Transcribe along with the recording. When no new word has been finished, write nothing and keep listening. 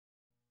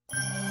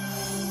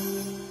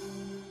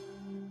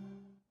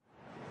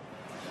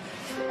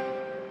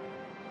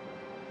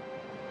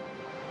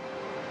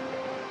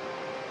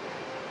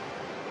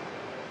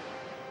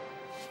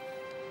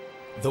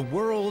The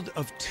world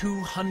of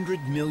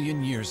 200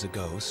 million years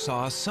ago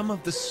saw some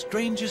of the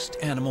strangest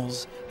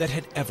animals that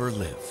had ever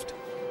lived.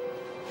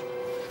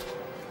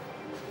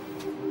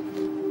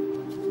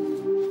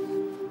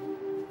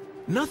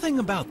 Nothing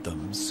about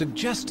them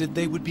suggested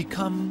they would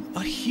become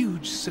a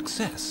huge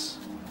success.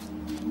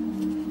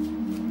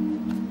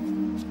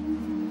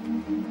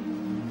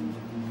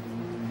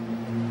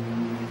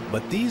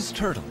 But these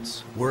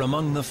turtles were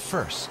among the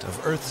first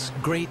of Earth's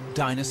great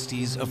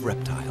dynasties of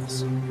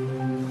reptiles.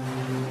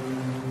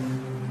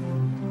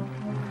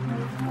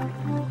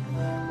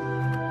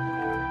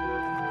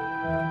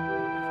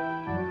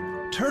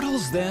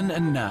 Turtles then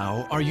and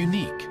now are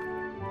unique.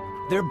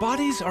 Their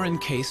bodies are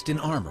encased in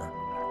armor,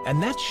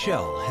 and that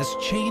shell has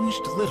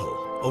changed little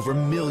over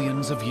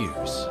millions of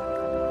years.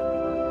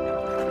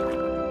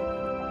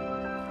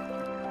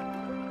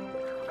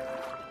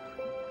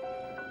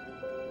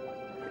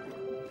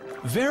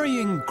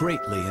 Varying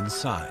greatly in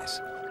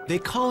size, they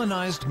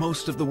colonized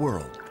most of the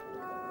world.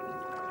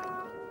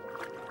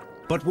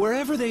 But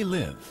wherever they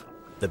live,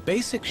 the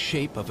basic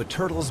shape of a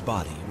turtle's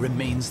body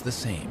remains the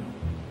same.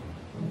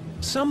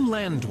 Some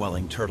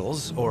land-dwelling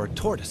turtles, or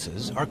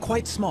tortoises, are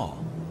quite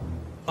small.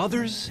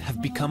 Others have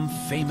become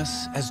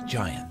famous as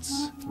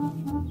giants.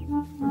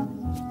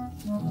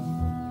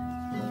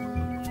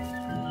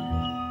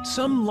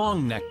 Some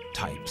long-necked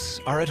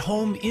types are at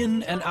home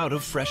in and out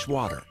of fresh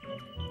water.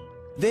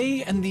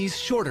 They and these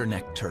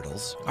shorter-necked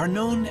turtles are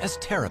known as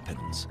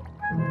terrapins.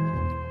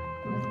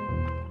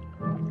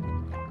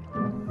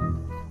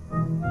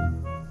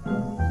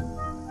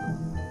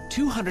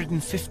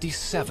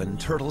 "257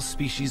 turtle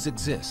species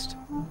exist.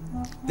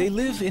 They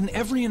live in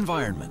every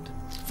environment,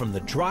 from the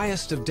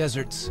driest of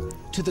deserts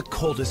to the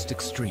coldest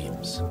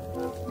extremes.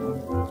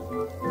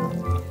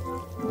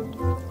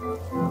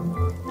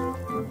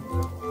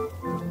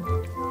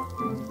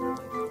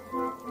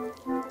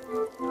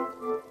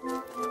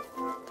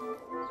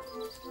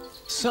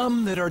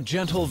 Some that are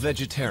gentle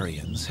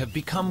vegetarians have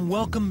become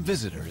welcome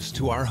visitors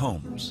to our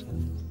homes.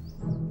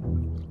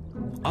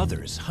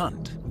 Others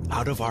hunt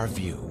out of our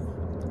view.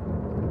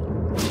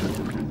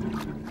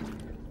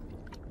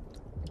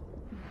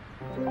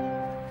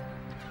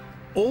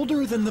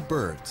 Older than the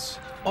birds,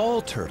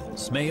 all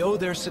turtles may owe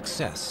their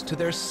success to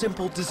their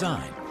simple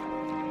design.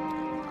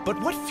 But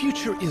what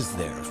future is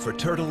there for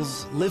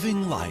turtles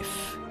living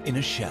life in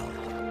a shell?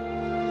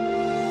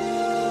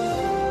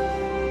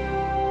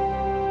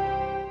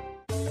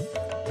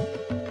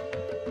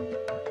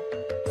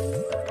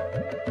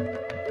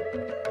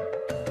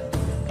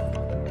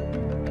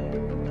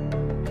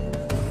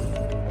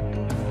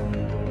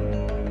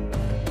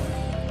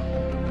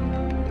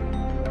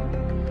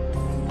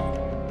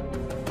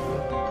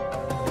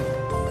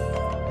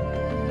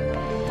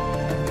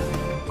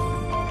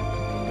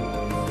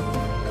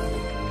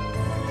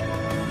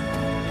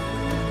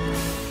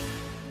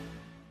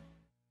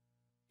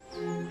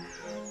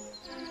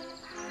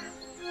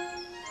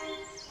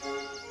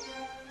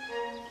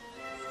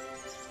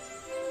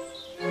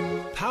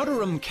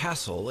 Powderham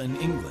Castle in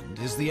England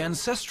is the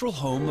ancestral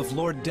home of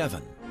Lord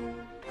Devon.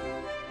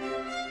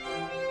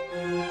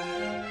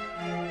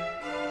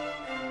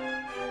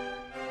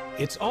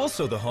 It's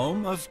also the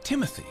home of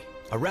Timothy,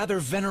 a rather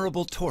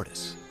venerable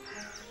tortoise.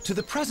 To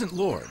the present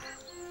Lord,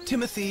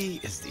 Timothy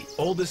is the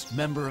oldest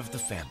member of the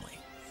family.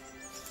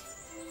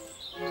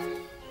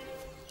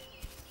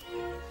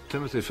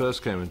 Timothy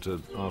first came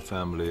into our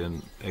family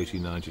in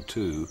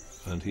 1892,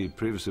 and he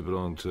previously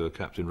belonged to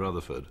Captain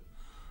Rutherford,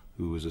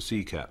 who was a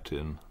sea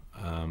captain,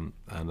 and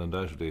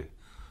undoubtedly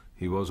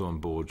he was on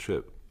board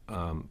ship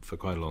for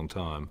quite a long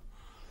time.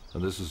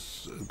 And this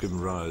has given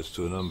rise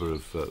to a number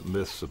of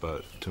myths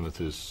about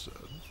Timothy's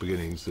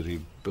beginnings, that he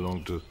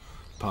belonged to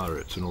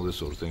pirates and all this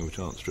sort of thing, which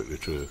aren't strictly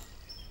true.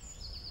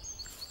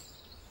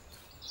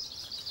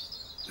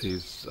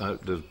 He's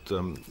outlived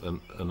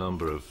a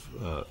number of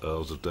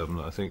Earls of Devon.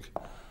 I think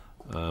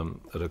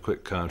at a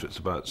quick count it's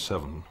about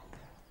 7.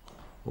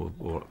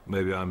 Or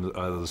maybe I'm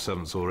either the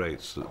 7th or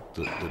 8th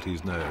that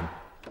he's known.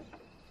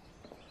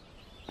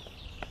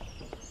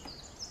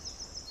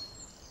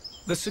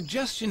 The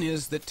suggestion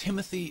is that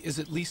Timothy is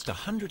at least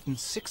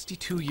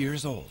 162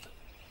 years old.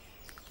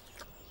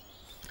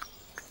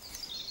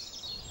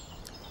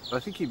 I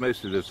think he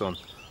mostly lives on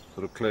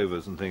sort of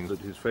clovers and things, but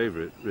his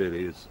favourite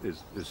really is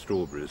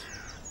strawberries.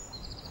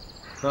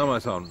 Now, my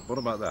son, what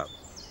about that?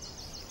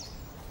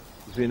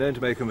 He's been known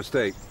to make a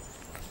mistake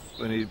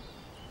when he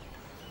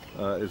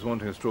is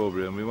wanting a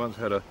strawberry, and we once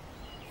had a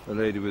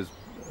lady with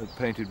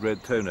painted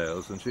red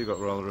toenails, and she got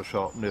rather a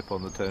sharp nip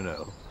on the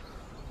toenail.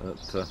 But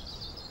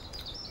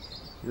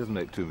he doesn't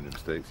make too many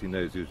mistakes. He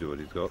knows usually what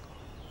he's got.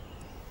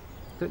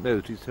 I don't know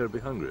that he's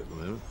terribly hungry at the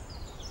moment.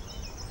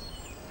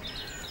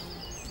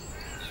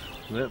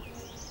 No,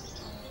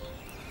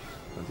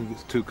 I think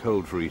it's too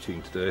cold for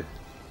eating today.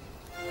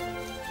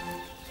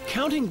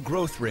 Counting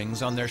growth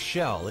rings on their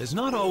shell is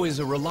not always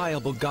a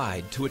reliable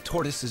guide to a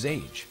tortoise's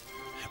age.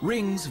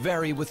 Rings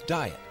vary with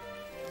diet.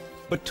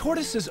 But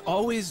tortoises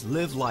always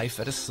live life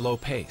at a slow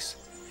pace,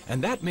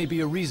 and that may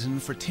be a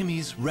reason for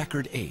Timmy's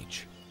record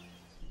age.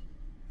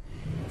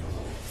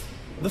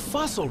 The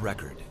fossil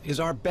record is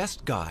our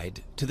best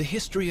guide to the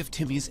history of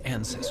Timmy's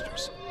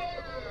ancestors.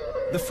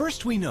 The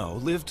first we know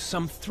lived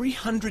some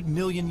 300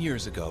 million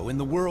years ago in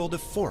the world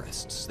of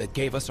forests that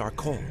gave us our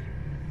coal.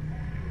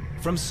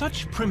 From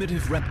such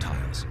primitive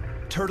reptiles,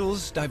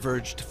 turtles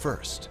diverged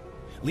first,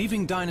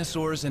 leaving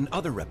dinosaurs and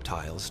other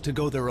reptiles to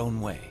go their own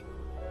way.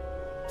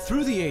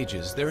 Through the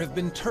ages, there have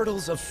been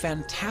turtles of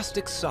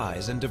fantastic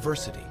size and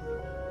diversity.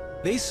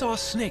 They saw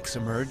snakes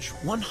emerge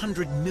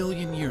 100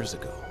 million years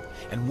ago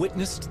and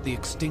witnessed the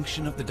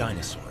extinction of the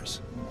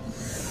dinosaurs.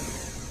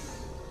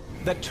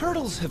 That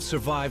turtles have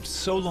survived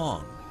so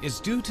long is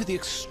due to the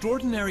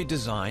extraordinary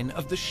design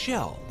of the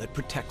shell that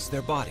protects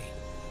their body.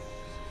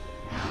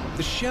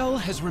 The shell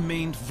has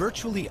remained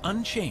virtually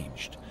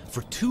unchanged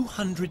for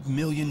 200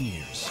 million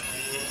years.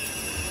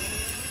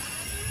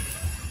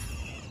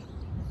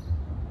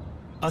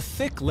 A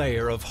thick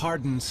layer of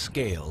hardened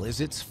scale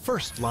is its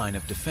first line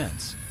of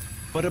defense,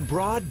 but a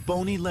broad,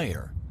 bony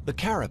layer, the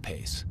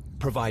carapace,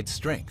 provides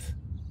strength.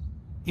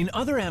 In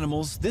other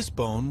animals, this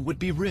bone would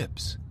be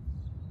ribs.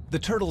 The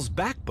turtle's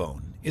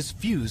backbone is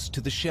fused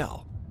to the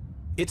shell.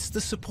 It's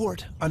the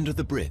support under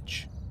the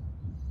bridge.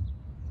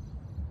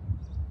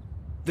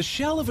 The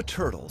shell of a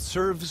turtle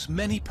serves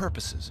many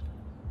purposes.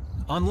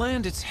 On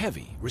land, it's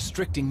heavy,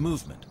 restricting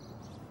movement,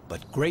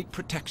 but great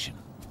protection.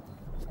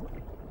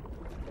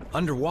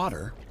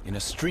 Underwater, in a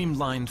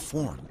streamlined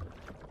form,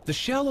 the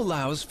shell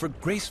allows for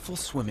graceful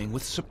swimming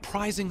with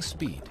surprising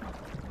speed.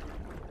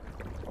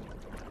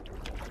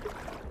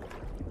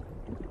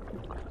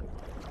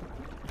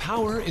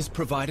 Power is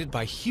provided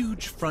by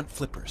huge front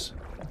flippers.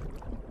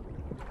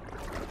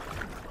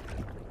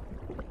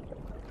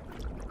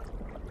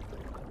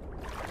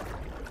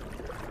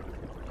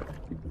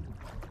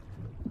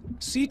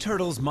 Sea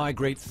turtles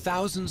migrate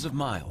thousands of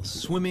miles,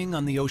 swimming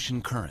on the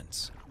ocean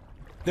currents.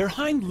 Their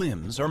hind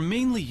limbs are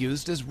mainly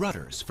used as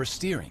rudders for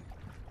steering.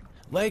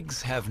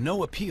 Legs have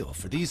no appeal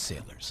for these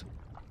sailors.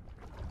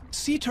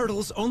 Sea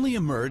turtles only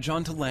emerge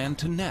onto land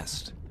to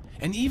nest,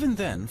 and even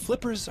then,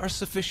 flippers are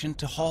sufficient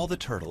to haul the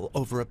turtle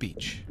over a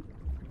beach.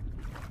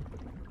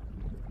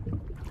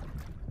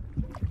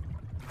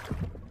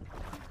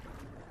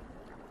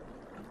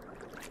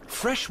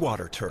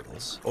 Freshwater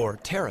turtles, or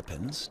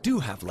terrapins, do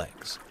have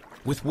legs,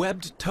 with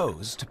webbed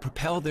toes to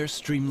propel their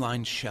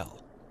streamlined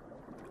shell.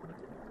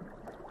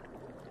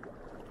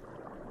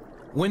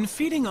 When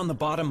feeding on the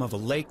bottom of a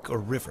lake or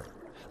river,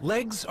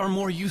 legs are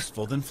more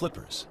useful than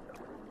flippers.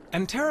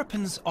 And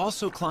terrapins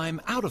also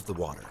climb out of the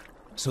water,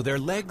 so their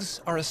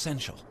legs are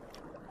essential.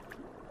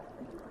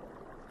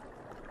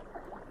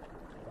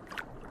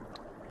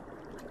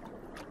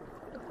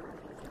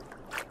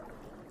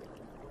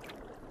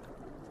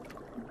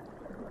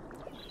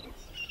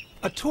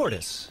 A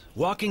tortoise,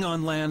 walking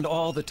on land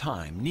all the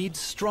time, needs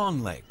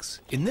strong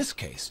legs, in this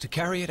case to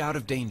carry it out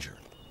of danger.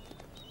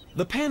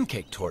 The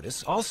pancake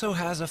tortoise also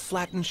has a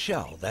flattened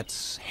shell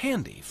that's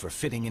handy for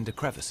fitting into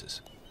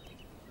crevices.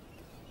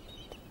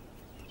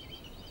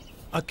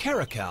 A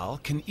caracal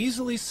can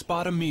easily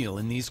spot a meal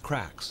in these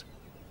cracks,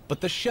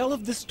 but the shell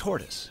of this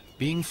tortoise,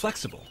 being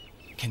flexible,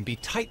 can be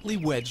tightly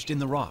wedged in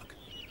the rock.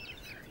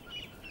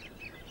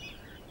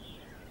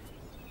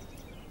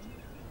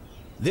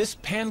 This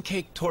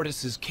pancake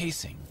tortoise's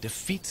casing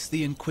defeats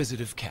the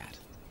inquisitive cat.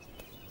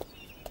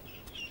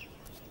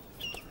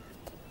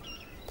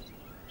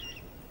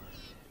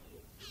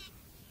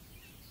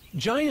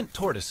 Giant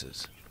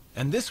tortoises,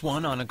 and this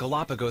one on a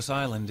Galapagos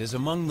island is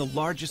among the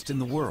largest in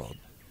the world,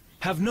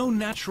 have no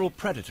natural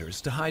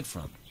predators to hide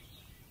from,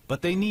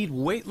 but they need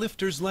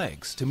weightlifters'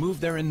 legs to move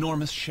their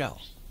enormous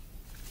shell.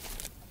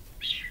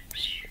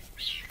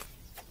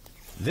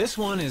 This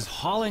one is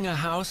hauling a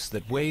house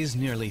that weighs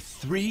nearly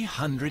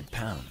 300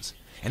 pounds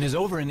and is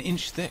over an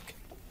inch thick.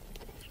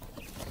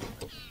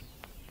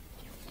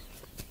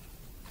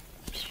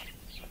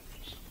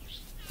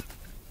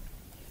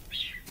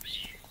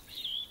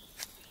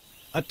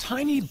 A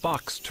tiny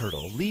box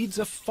turtle leads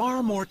a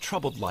far more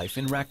troubled life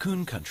in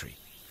raccoon country,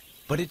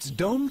 but its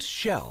domed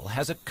shell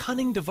has a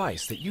cunning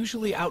device that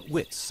usually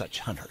outwits such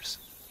hunters.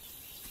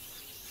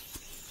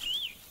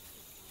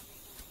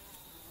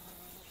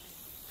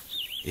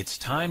 It's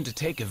time to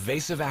take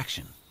evasive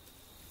action.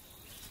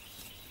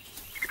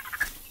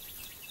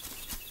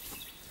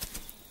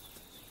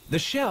 The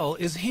shell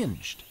is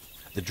hinged.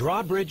 The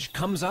drawbridge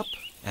comes up,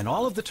 and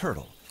all of the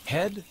turtle,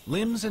 head,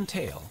 limbs, and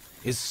tail,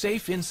 is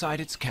safe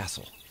inside its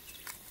castle.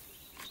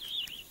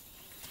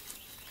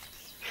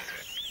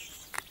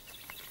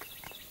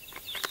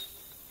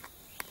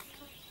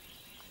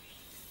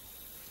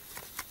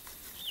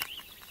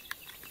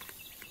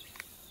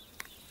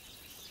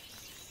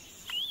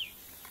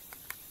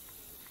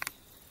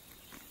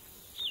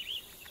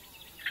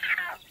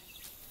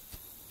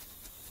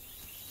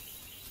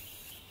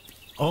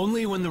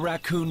 Only when the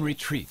raccoon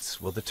retreats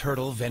will the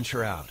turtle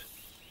venture out.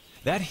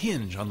 That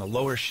hinge on the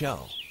lower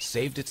shell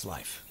saved its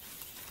life.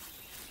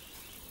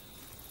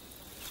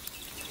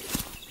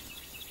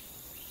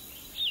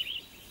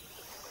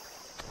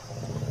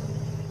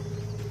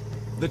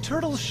 The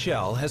turtle's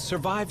shell has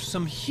survived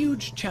some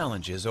huge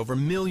challenges over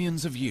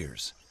millions of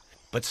years.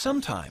 But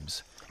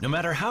sometimes, no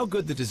matter how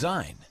good the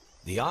design,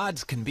 the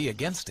odds can be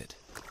against it.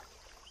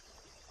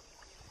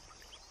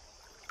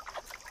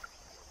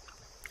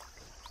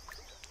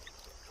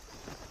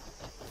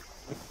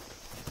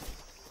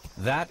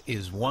 That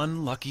is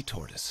one lucky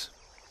tortoise.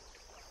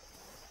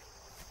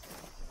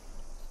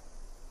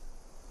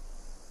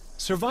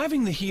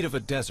 Surviving the heat of a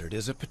desert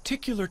is a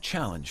particular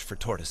challenge for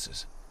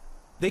tortoises.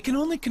 They can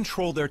only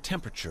control their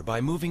temperature by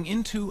moving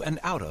into and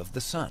out of the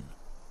sun.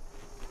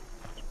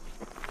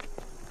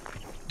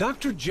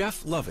 Dr.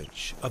 Jeff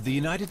Lovage of the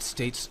United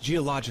States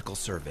Geological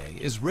Survey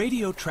is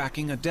radio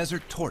tracking a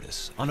desert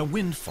tortoise on a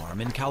wind farm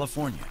in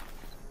California.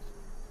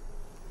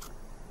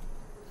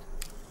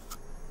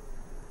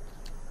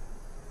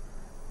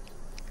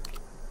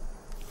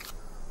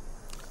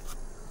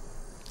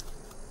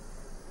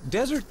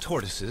 Desert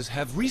tortoises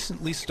have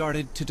recently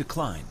started to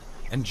decline,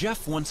 and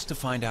Jeff wants to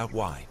find out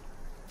why.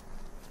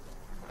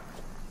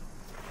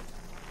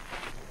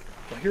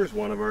 Well, here's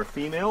one of our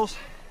females.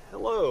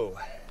 Hello.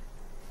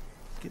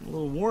 It's getting a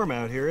little warm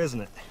out here, isn't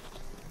it?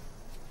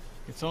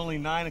 It's only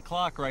 9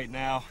 o'clock right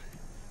now,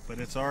 but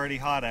it's already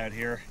hot out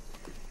here.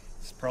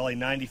 It's probably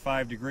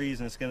 95 degrees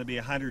and it's going to be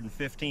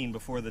 115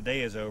 before the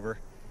day is over.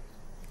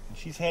 And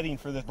she's heading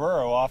for the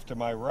burrow off to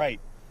my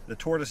right. The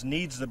tortoise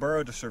needs the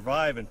burrow to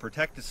survive and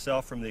protect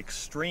itself from the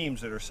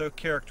extremes that are so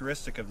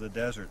characteristic of the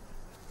desert.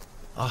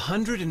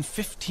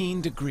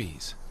 115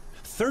 degrees.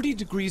 30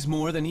 degrees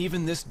more than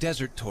even this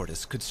desert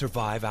tortoise could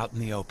survive out in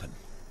the open.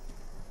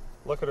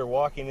 Look at her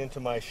walking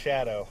into my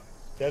shadow.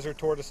 Desert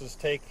tortoises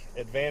take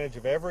advantage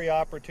of every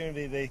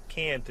opportunity they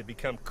can to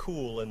become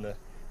cool in the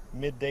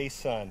midday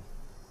sun.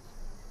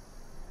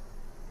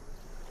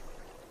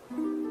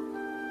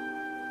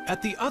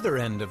 At the other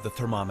end of the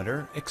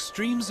thermometer,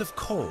 extremes of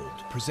cold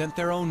present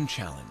their own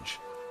challenge.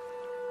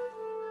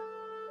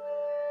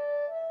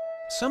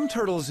 Some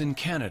turtles in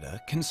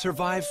Canada can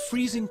survive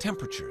freezing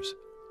temperatures.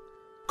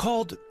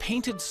 Called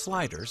painted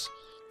sliders,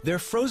 their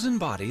frozen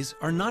bodies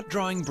are not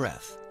drawing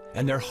breath,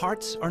 and their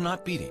hearts are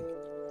not beating,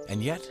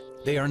 and yet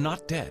they are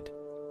not dead.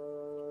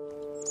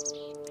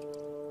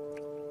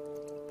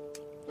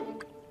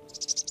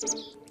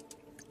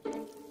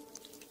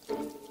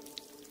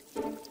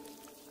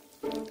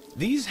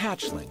 These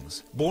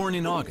hatchlings, born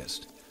in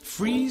August,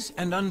 freeze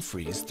and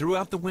unfreeze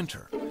throughout the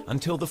winter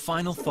until the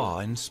final thaw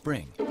in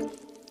spring.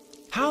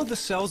 How the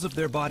cells of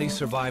their body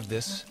survive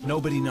this,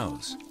 nobody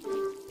knows.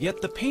 Yet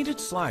the painted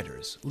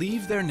sliders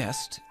leave their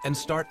nest and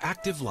start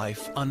active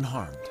life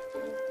unharmed.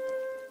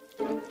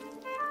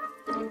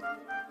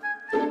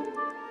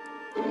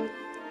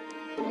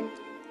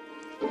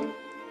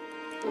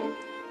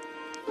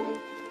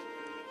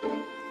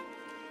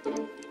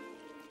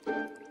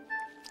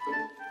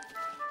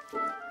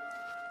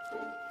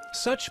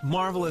 Such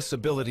marvelous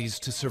abilities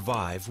to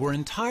survive were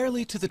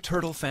entirely to the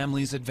turtle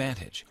family's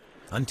advantage,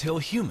 until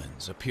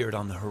humans appeared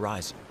on the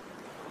horizon.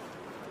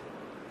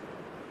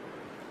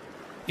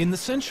 In the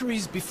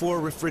centuries before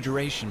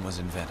refrigeration was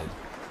invented,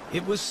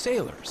 it was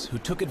sailors who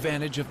took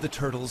advantage of the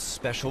turtle's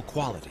special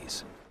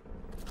qualities.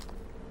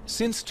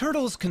 Since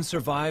turtles can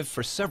survive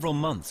for several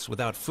months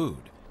without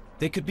food,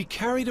 they could be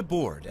carried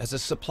aboard as a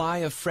supply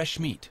of fresh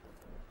meat.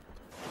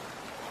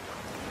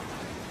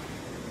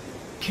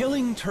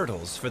 Killing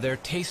turtles for their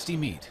tasty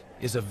meat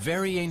is a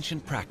very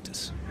ancient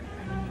practice.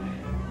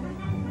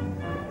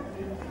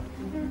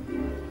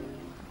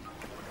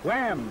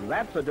 Wham!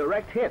 That's a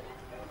direct hit.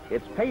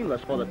 It's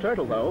painless for the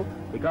turtle, though,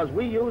 because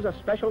we use a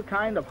special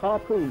kind of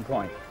harpoon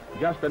point,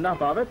 just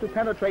enough of it to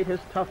penetrate his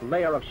tough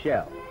layer of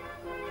shell.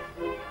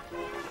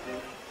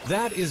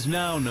 That is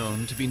now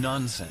known to be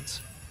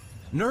nonsense.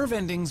 Nerve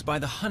endings by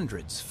the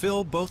hundreds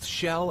fill both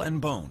shell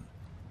and bone,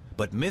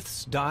 but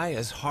myths die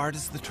as hard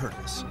as the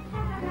turtles.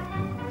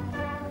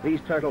 These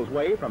turtles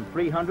weigh from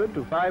 300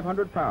 to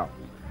 500 pounds,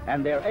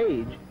 and their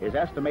age is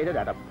estimated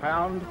at £1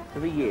 pound to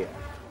the year.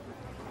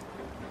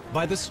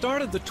 By the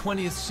start of the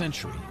 20th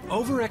century,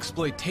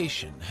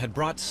 overexploitation had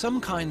brought some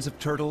kinds of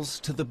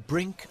turtles to the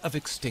brink of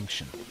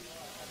extinction.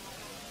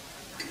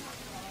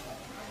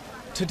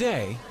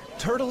 Today,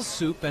 turtle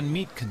soup and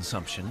meat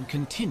consumption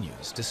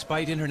continues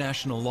despite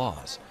international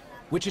laws,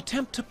 which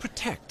attempt to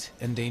protect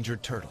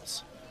endangered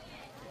turtles.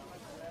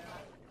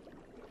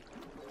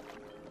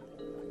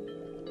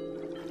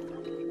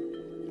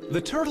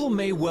 The turtle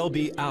may well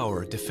be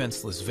our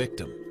defenseless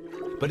victim,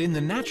 but in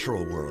the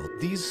natural world,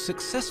 these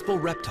successful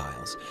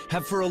reptiles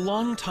have for a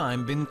long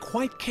time been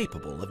quite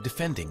capable of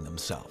defending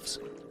themselves.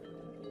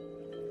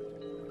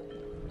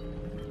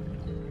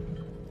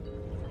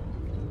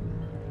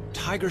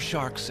 Tiger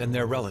sharks and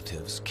their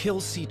relatives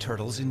kill sea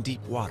turtles in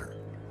deep water.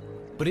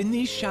 But in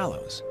these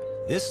shallows,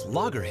 this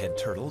loggerhead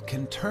turtle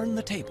can turn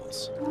the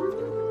tables.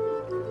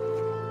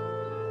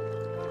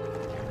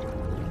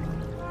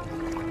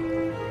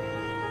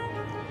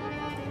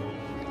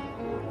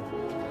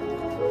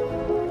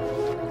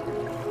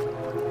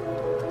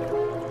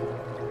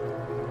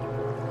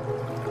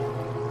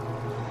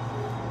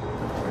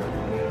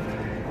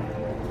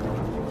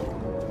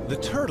 The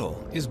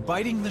turtle is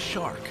biting the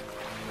shark.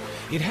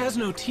 It has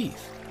no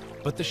teeth,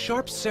 but the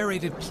sharp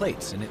serrated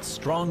plates in its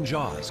strong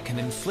jaws can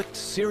inflict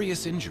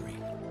serious injury.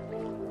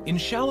 In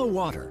shallow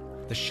water,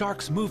 the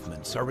shark's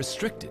movements are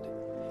restricted,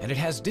 and it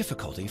has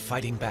difficulty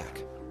fighting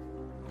back.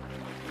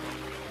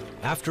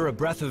 After a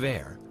breath of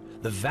air,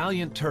 the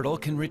valiant turtle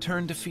can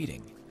return to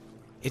feeding.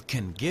 It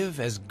can give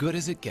as good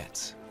as it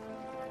gets.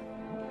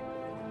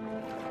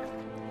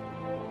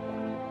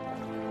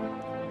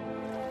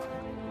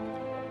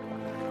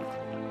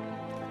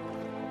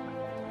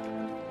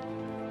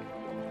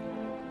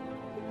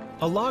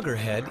 A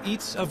loggerhead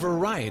eats a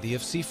variety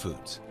of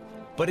seafoods,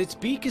 but its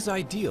beak is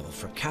ideal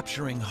for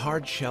capturing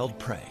hard-shelled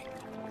prey.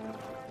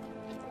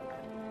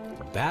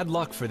 Bad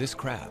luck for this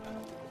crab.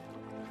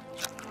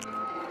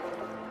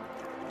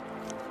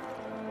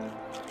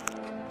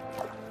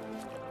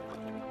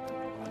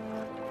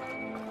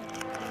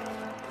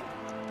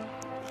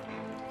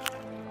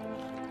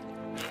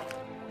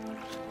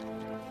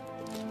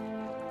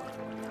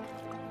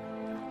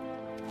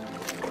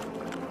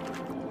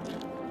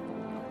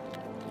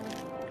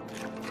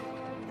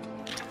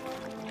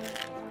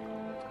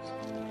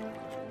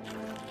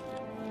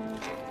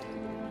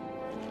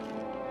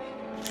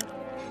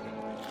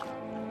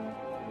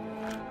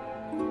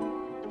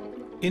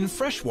 In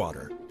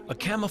freshwater, a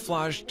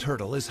camouflaged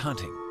turtle is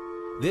hunting.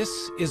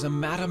 This is a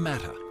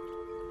mata-mata.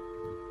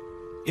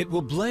 It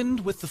will blend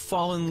with the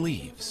fallen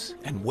leaves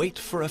and wait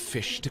for a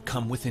fish to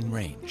come within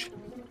range.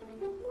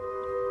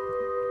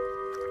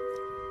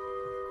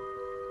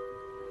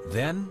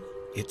 Then,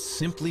 it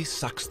simply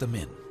sucks them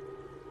in.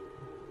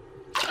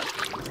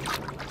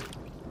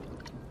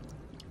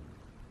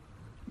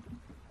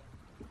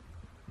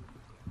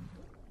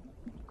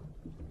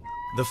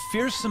 The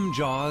fearsome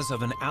jaws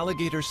of an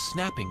alligator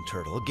snapping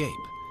turtle gape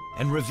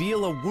and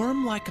reveal a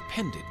worm-like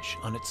appendage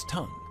on its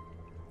tongue.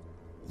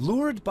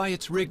 Lured by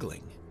its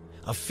wriggling,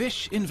 a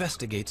fish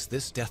investigates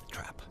this death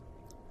trap.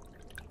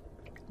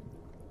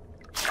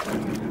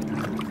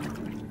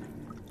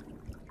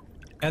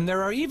 And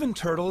there are even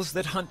turtles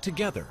that hunt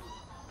together.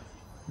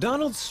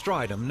 Donald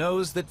Stridham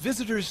knows that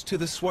visitors to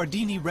the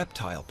Swardini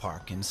Reptile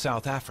Park in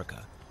South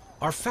Africa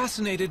are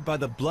fascinated by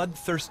the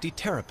bloodthirsty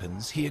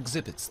terrapins he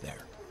exhibits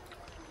there.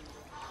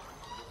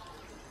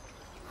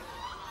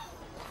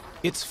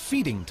 It's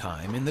feeding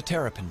time in the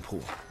terrapin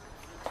pool.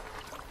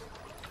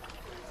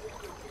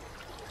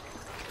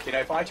 You know,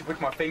 if I had to put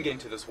my finger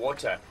into this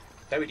water,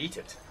 they would eat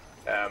it.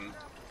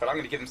 But I'm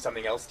going to give them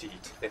something else to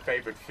eat, their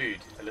favorite food,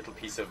 a little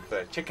piece of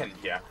chicken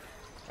here.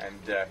 And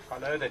if I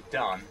lower that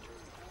down,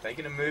 they're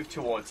going to move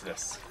towards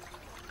this.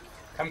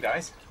 Come,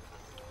 guys.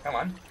 Come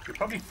on. You'll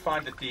probably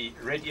find that the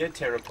red-eared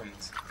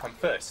terrapins come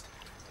first.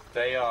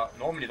 They are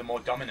normally the more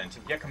dominant,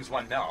 and here comes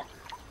one now.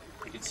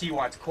 You can see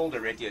why it's called a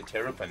red-eared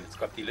terrapin. It's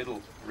got the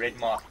little red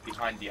mark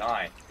behind the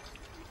eye.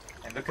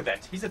 And look at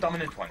that. He's a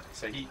dominant one,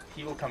 so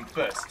he will come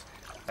first.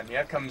 And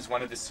here comes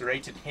one of the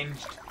serrated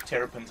hinged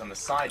terrapins on the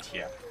side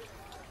here.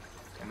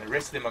 And the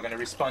rest of them are going to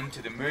respond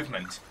to the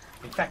movement.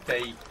 In fact,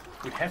 they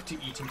would have to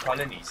eat in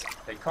colonies.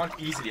 They can't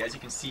easily, as you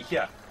can see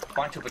here,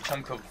 bite off a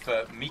chunk of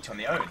meat on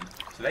their own.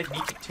 So they'd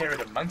need to tear it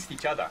amongst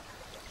each other.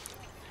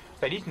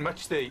 They'd eat in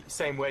much the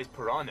same way as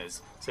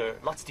piranhas. So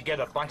lots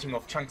together, biting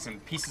off chunks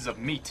and pieces of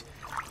meat.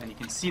 And you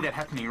can see that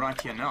happening right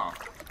here now.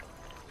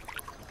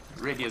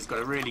 Red ear's got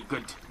a really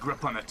good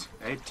grip on it.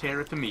 They tear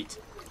at the meat.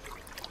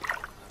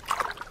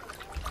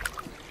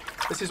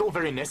 This is all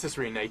very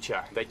necessary in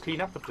nature. They clean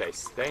up the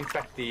place. They're in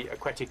fact the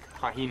aquatic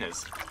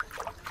hyenas.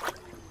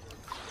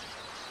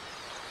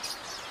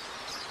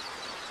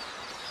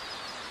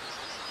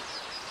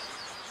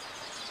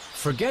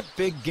 Forget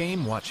big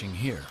game watching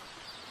here.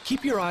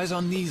 Keep your eyes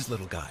on these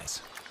little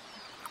guys.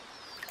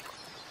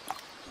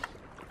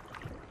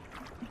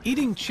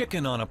 Eating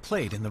chicken on a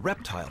plate in the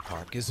reptile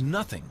park is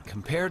nothing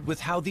compared with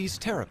how these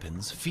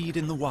terrapins feed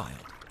in the wild.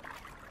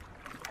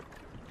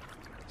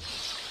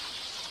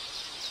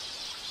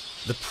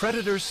 The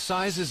predator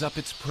sizes up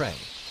its prey,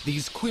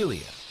 these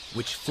quelea,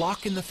 which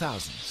flock in the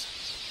thousands.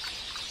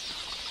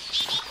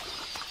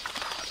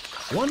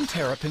 One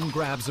terrapin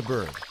grabs a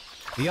bird.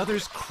 The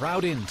others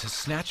crowd in to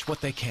snatch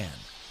what they can.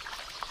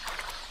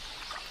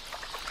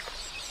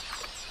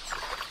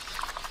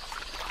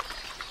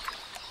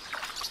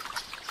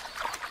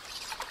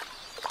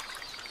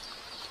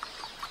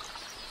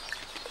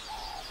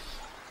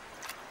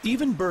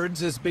 Even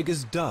birds as big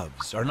as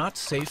doves are not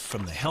safe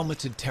from the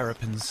helmeted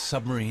terrapin's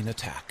submarine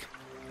attack.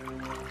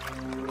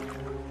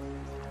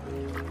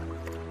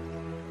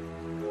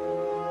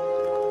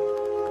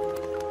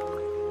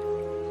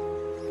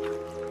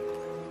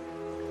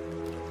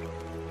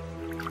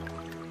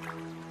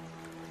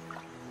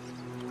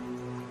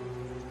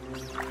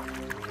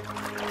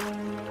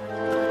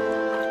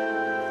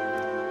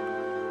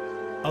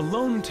 A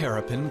lone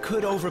terrapin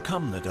could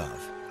overcome the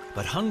dove,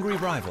 but hungry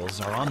rivals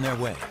are on their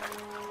way.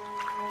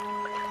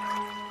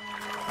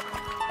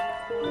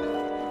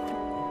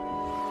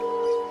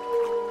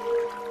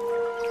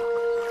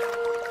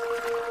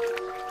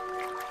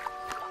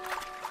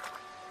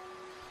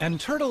 And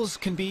turtles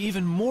can be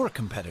even more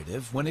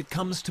competitive when it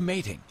comes to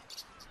mating.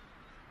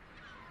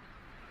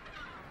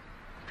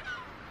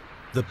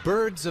 The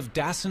birds of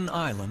Dasson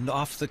Island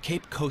off the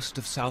Cape Coast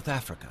of South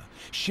Africa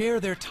share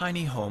their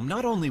tiny home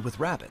not only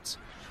with rabbits,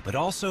 but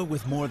also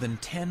with more than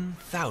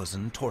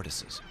 10,000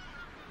 tortoises.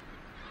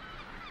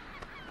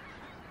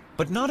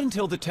 But not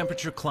until the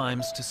temperature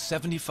climbs to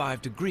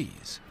 75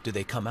 degrees do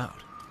they come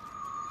out.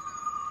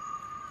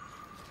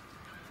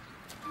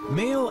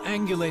 Male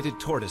angulated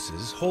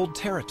tortoises hold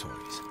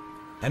territories,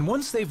 and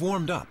once they've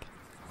warmed up,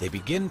 they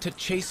begin to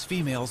chase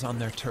females on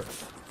their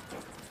turf.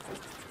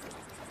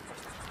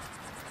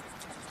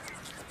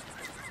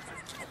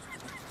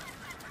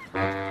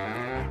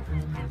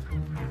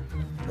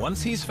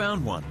 Once he's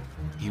found one,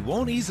 he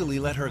won't easily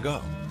let her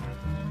go.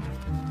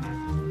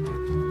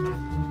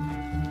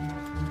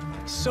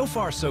 So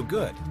far, so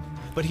good,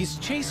 but he's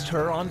chased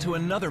her onto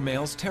another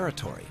male's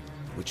territory,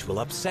 which will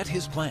upset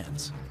his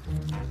plans.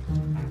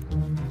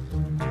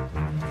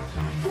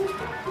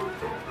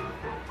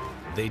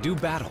 They do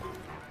battle,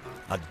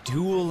 a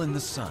duel in the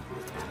sun.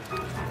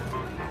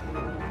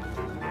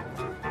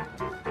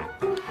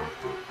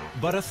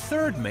 But a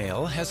third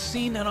male has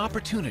seen an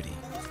opportunity,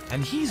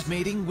 and he's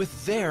mating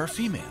with their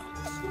female.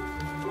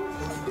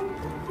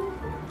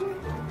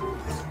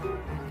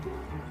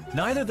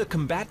 Neither the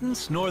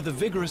combatants nor the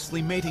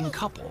vigorously mating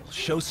couple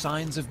show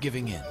signs of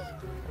giving in.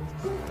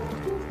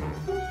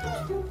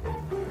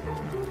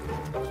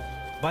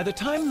 By the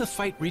time the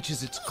fight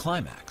reaches its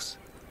climax,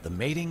 the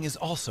mating is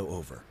also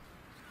over.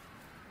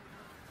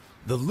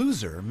 The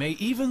loser may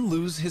even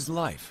lose his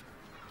life.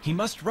 He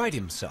must right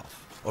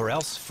himself, or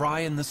else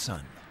fry in the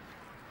sun.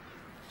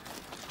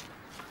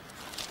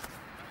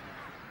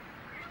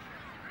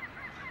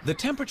 The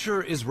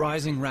temperature is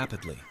rising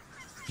rapidly.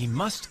 He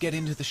must get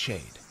into the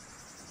shade.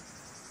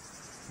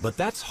 But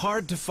that's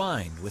hard to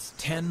find with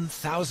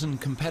 10,000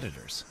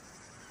 competitors.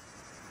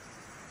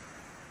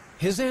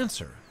 His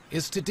answer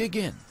is to dig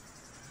in,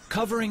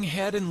 covering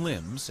head and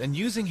limbs and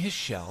using his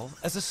shell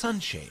as a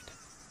sunshade.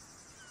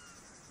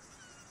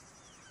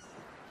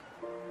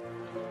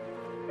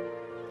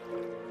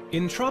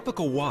 In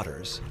tropical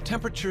waters,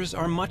 temperatures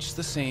are much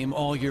the same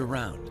all year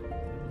round.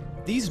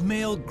 These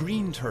male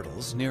green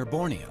turtles near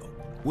Borneo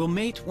will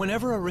mate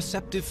whenever a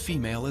receptive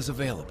female is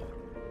available.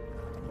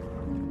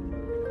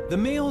 The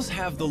males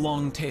have the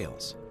long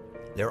tails.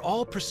 They're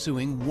all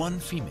pursuing one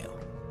female.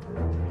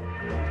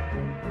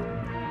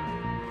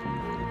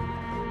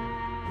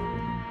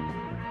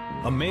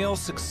 A male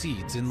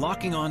succeeds in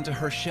locking onto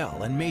her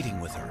shell and mating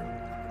with her.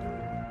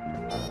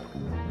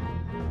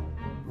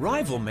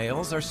 Rival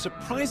males are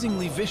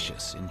surprisingly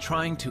vicious in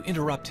trying to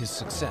interrupt his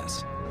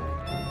success.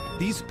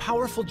 These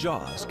powerful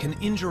jaws can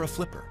injure a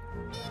flipper.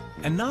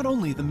 And not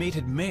only the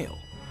mated male,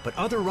 but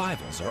other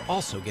rivals are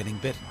also getting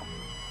bitten.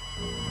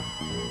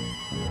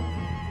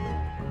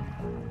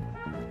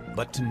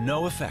 But to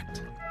no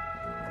effect.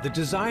 The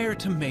desire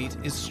to mate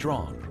is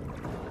strong,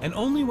 and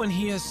only when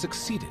he has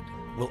succeeded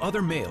will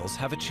other males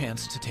have a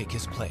chance to take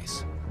his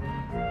place.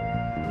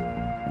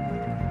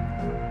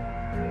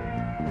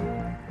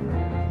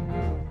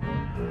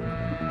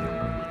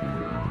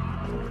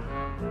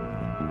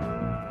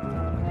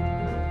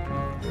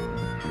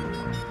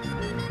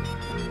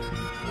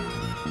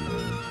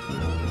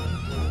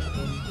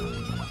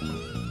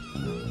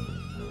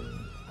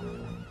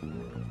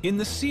 In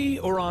the sea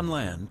or on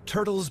land,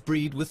 turtles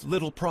breed with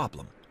little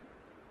problem.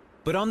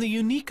 But on the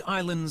unique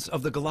islands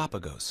of the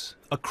Galapagos,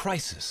 a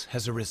crisis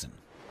has arisen.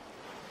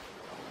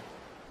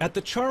 At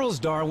the Charles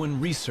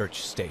Darwin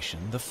Research Station,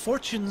 the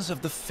fortunes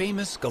of the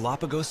famous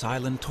Galapagos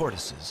Island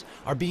tortoises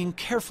are being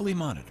carefully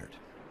monitored.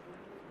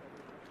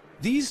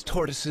 These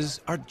tortoises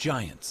are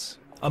giants,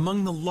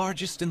 among the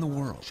largest in the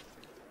world.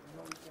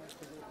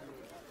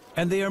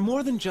 And they are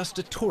more than just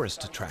a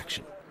tourist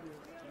attraction.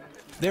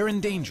 They're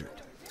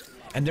endangered,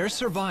 and their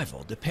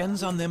survival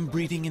depends on them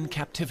breeding in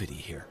captivity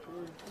here.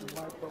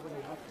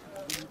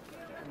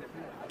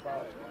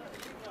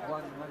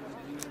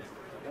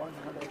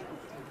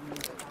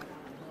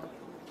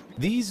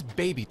 These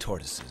baby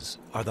tortoises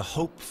are the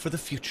hope for the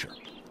future.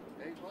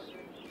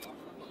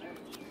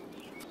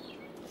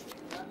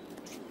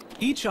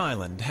 Each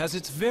island has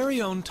its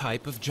very own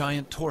type of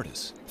giant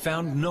tortoise,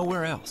 found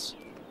nowhere else.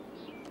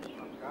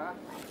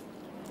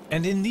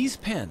 And in these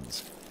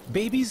pens,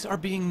 babies are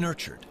being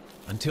nurtured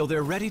until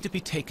they're ready to be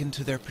taken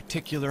to their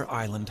particular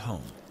island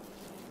home.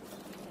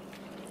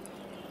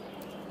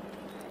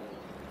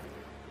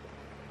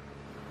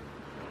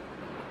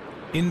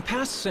 In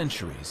past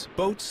centuries,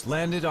 boats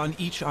landed on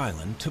each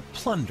island to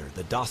plunder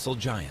the docile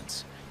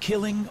giants,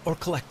 killing or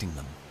collecting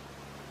them.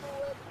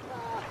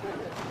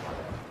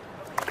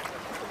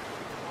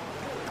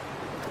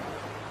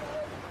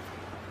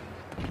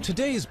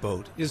 Today's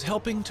boat is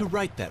helping to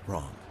right that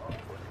wrong,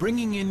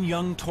 bringing in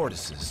young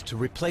tortoises to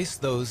replace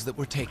those that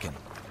were taken.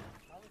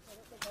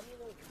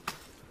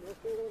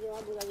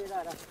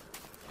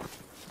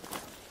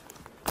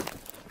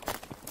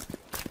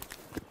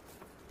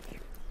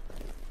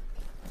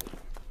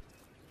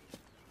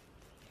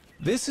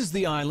 This is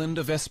the island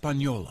of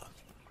Hispaniola.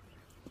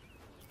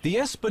 The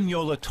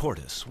Hispaniola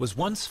tortoise was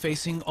once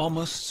facing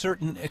almost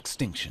certain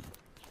extinction.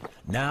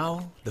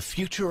 Now, the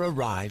future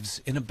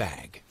arrives in a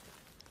bag.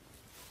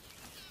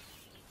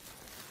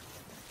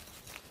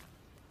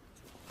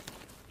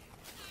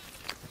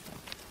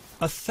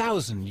 A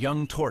 1,000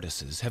 young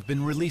tortoises have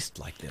been released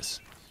like this,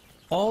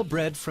 all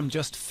bred from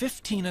just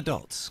 15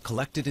 adults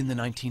collected in the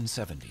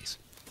 1970s.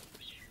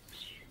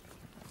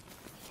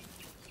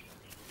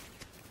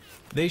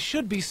 They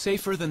should be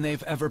safer than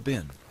they've ever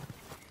been.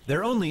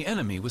 Their only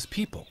enemy was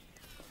people,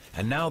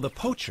 and now the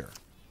poacher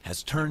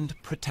has turned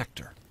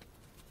protector.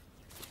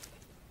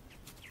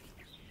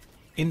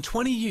 In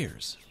 20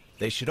 years,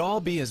 they should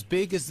all be as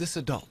big as this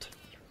adult.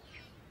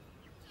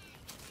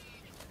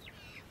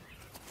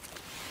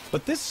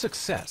 But this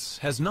success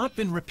has not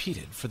been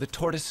repeated for the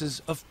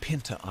tortoises of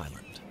Pinta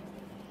Island.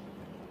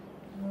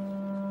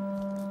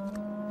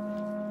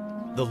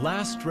 The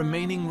last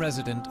remaining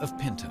resident of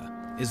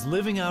Pinta is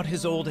living out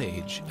his old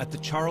age at the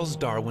Charles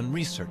Darwin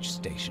Research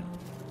Station.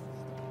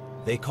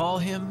 They call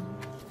him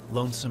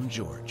Lonesome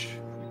George.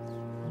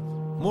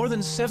 More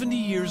than 70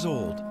 years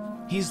old,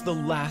 he's the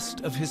last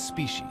of his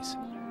species.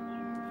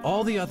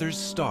 All the others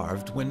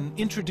starved when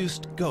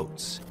introduced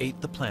goats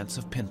ate the plants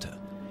of Pinta,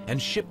 and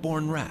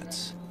shipborne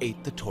rats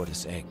ate the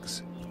tortoise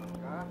eggs.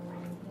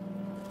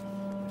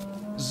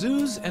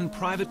 Zoos and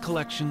private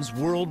collections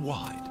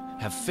worldwide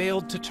have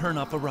failed to turn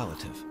up a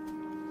relative.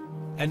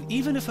 And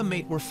even if a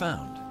mate were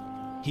found,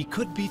 he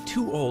could be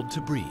too old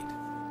to breed.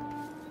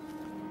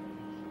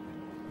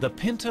 The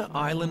Pinta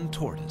Island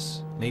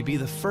tortoise may be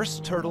the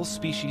first turtle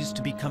species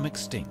to become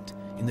extinct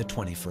in the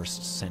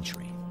 21st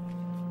century.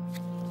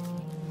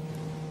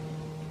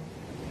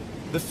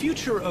 The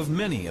future of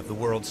many of the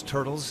world's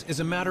turtles is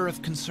a matter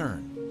of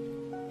concern.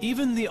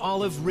 Even the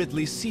olive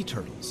Ridley sea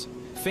turtles,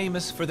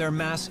 famous for their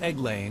mass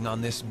egg-laying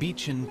on this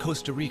beach in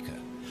Costa Rica,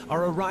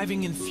 are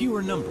arriving in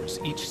fewer numbers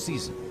each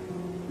season.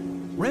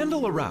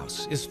 Randall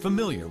Arouse is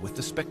familiar with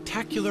the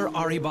spectacular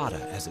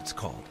aribata, as it's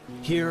called,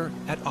 here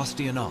at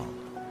Ostianal.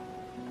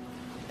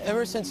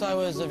 Ever since I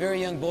was a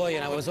very young boy,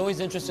 and I was always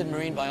interested in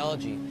marine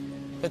biology.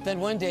 But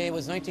then one day, it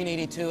was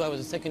 1982, I was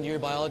a second-year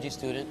biology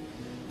student.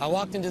 I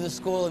walked into the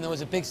school and there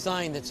was a big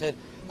sign that said,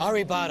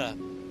 Aribata,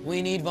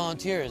 we need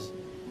volunteers.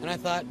 And I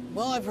thought,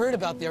 well, I've heard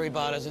about the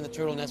Aribatas and the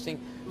turtle nesting.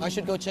 I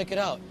should go check it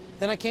out.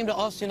 Then I came to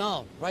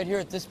Ostianal, right here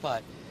at this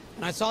spot,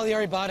 and I saw the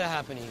Aribata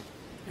happening.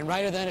 And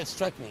right then it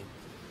struck me.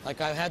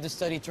 Like I had to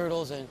study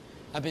turtles, and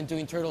I've been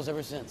doing turtles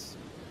ever since.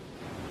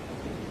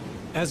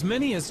 As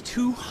many as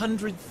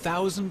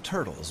 200,000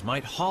 turtles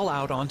might haul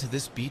out onto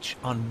this beach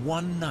on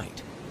one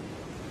night.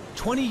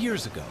 20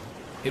 years ago,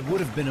 it would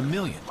have been 1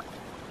 million.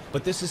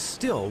 But this is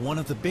still one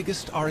of the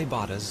biggest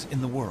aribatas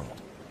in the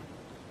world.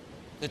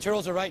 The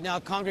turtles are right now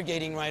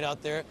congregating right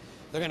out there.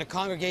 They're going to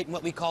congregate in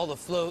what we call the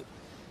float,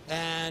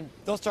 and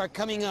they'll start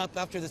coming up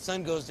after the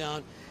sun goes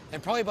down,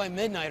 and probably by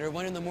midnight or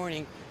 1 in the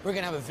morning, we're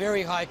going to have a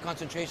very high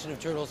concentration of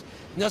turtles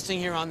nesting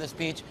here on this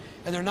beach,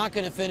 and they're not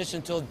going to finish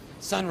until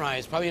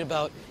sunrise, probably at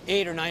about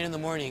 8 or 9 in the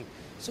morning.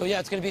 So yeah,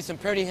 it's going to be some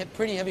pretty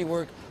heavy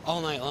work all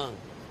night long.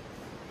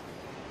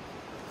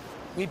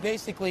 We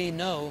basically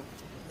know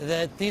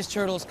that these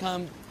turtles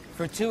come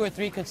for 2 or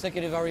 3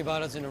 consecutive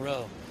aribatas in a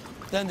row.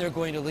 Then they're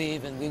going to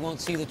leave, and we won't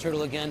see the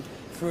turtle again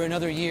for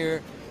another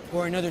year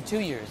or another 2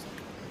 years.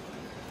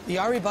 The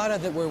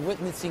aribata that we're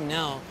witnessing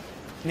now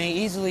may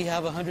easily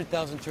have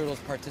 100,000 turtles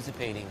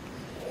participating.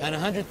 And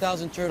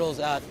 100,000 turtles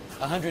at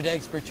 100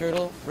 eggs per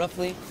turtle,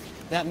 roughly,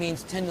 that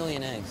means 10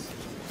 million eggs.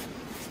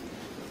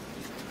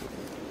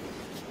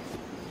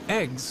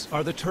 Eggs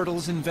are the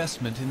turtles'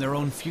 investment in their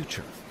own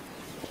future.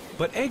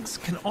 But eggs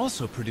can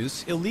also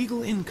produce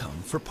illegal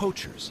income for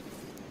poachers.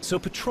 So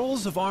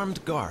patrols of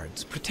armed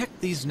guards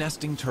protect these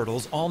nesting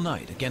turtles all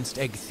night against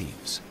egg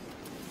thieves.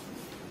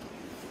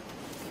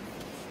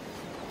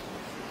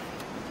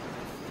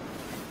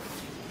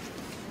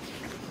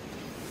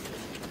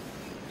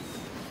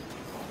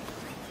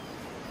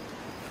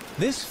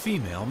 This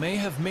female may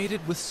have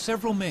mated with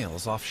several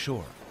males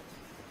offshore.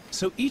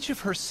 So each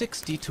of her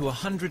 60 to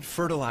 100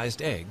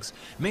 fertilized eggs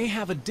may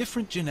have a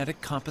different genetic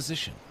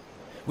composition,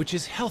 which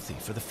is healthy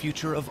for the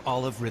future of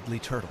olive Ridley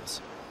turtles.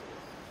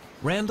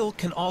 Randall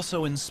can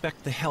also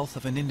inspect the health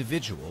of an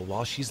individual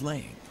while she's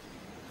laying.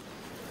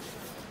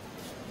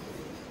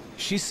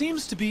 She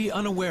seems to be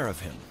unaware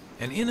of him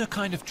and in a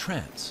kind of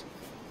trance.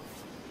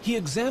 He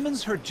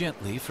examines her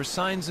gently for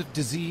signs of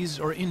disease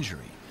or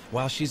injury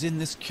while she's in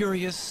this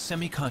curious,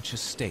 semi-conscious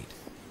state.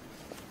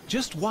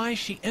 Just why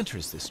she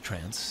enters this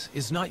trance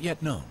is not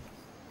yet known.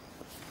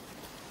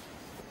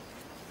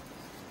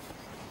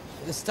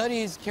 The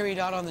studies carried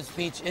out on this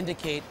beach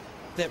indicate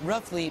that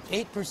roughly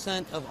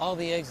 8% of all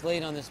the eggs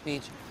laid on this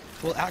beach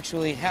will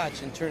actually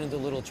hatch and turn into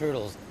little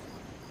turtles.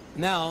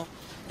 Now,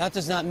 that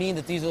does not mean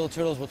that these little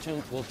turtles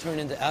will turn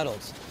into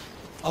adults.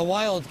 A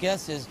wild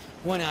guess is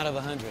 1 out of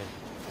 100.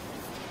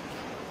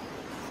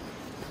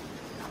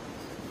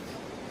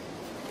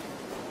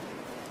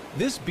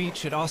 This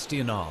beach at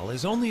Ostianal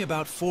is only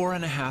about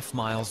 4.5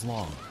 miles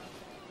long.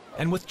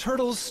 And with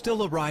turtles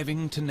still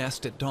arriving to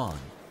nest at dawn,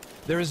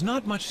 there is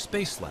not much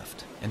space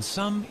left, and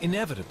some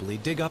inevitably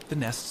dig up the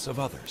nests of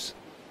others.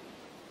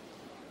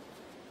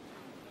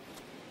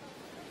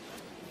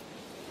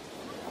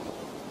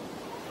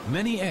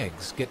 Many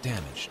eggs get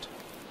damaged,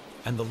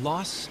 and the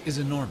loss is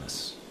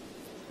enormous.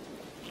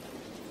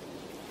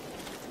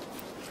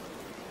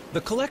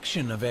 The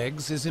collection of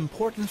eggs is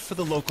important for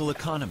the local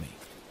economy,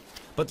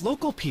 but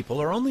local people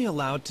are only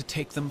allowed to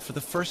take them for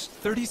the first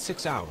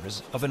 36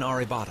 hours of an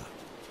arribada.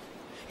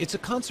 It's a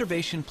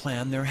conservation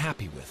plan they're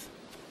happy with.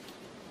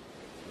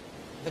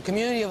 The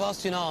community of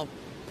Ostional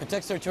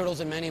protects their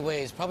turtles in many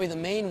ways. Probably the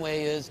main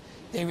way is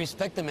they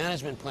respect the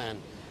management plan.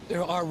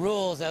 There are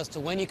rules as to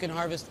when you can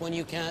harvest, when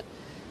you can't,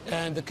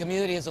 and the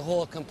community as a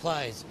whole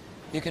complies.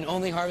 You can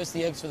only harvest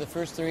the eggs for the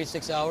first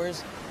 36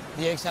 hours.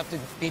 The eggs have to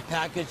be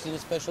packaged in a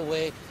special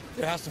way.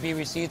 There has to be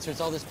receipts,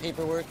 there's all this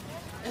paperwork.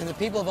 And the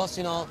people of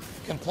Ostional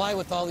comply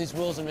with all these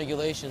rules and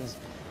regulations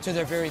to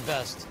their very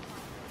best.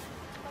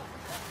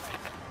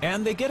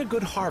 And they get a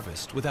good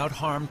harvest without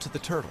harm to the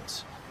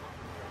turtles.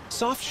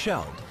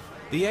 Soft-shelled,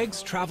 the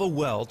eggs travel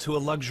well to a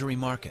luxury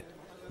market,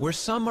 where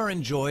some are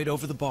enjoyed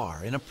over the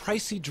bar in a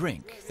pricey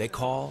drink they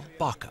call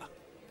baka.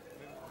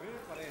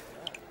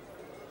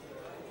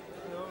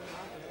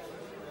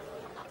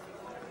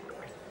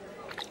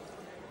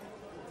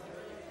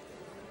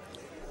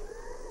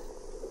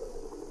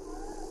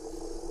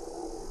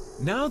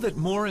 Now that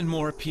more and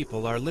more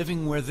people are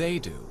living where they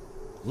do,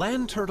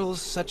 land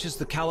turtles such as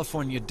the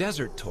California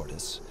desert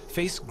tortoise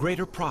face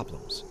greater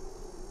problems.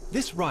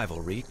 This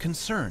rivalry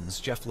concerns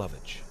Jeff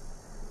Lovage.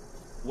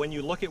 When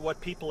you look at what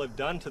people have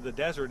done to the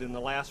desert in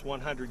the last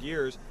 100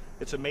 years,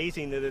 it's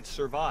amazing that it's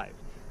survived.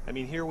 I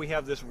mean, here we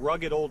have this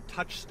rugged old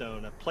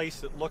touchstone, a place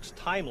that looks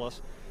timeless,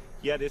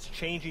 yet it's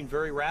changing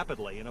very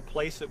rapidly, in a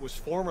place that was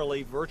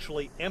formerly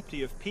virtually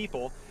empty of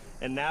people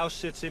and now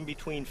sits in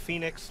between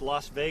Phoenix,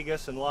 Las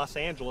Vegas, and Los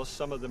Angeles,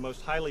 some of the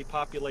most highly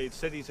populated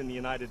cities in the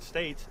United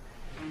States.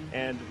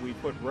 And we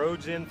put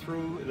roads in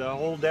through the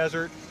whole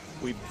desert.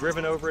 We've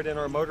driven over it in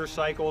our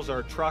motorcycles,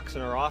 our trucks,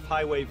 and our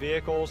off-highway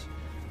vehicles.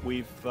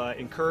 We've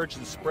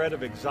encouraged the spread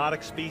of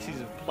exotic species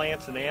of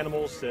plants and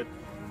animals that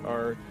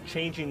are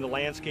changing the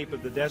landscape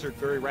of the desert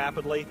very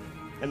rapidly.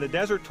 And the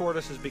desert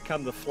tortoise has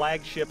become the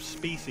flagship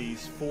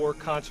species for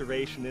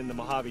conservation in the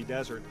Mojave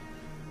Desert.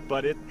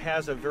 But it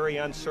has a very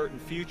uncertain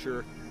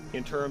future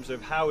in terms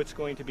of how it's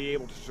going to be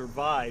able to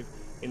survive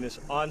in this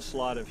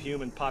onslaught of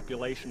human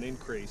population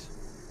increase.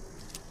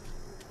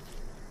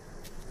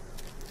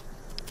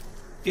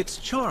 Its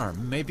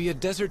charm may be a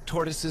desert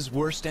tortoise's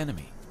worst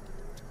enemy.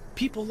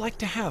 People like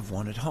to have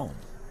one at home.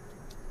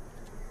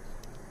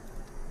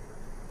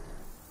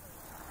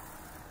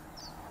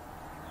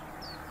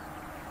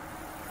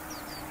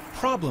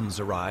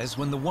 Problems arise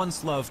when the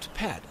once loved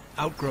pet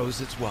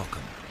outgrows its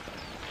welcome.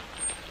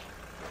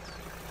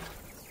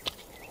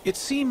 It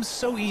seems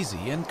so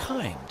easy and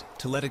kind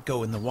to let it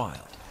go in the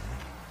wild.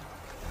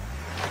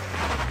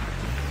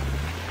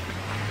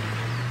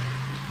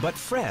 But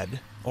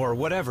Fred, or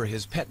whatever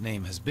his pet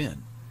name has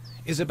been,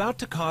 is about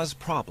to cause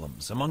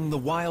problems among the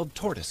wild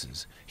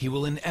tortoises he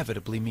will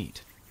inevitably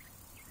meet.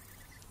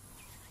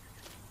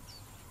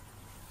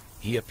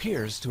 He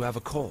appears to have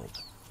a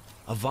cold,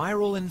 a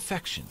viral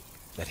infection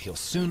that he'll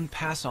soon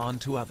pass on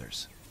to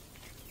others.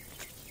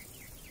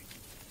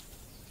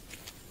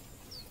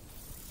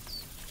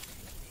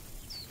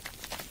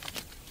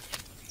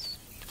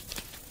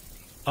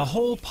 A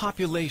whole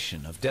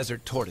population of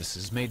desert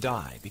tortoises may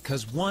die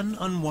because one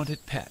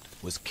unwanted pet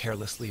was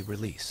carelessly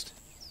released.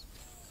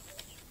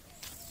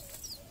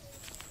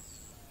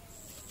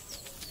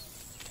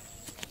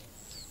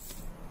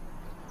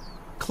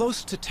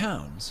 Close to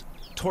towns,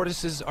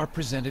 tortoises are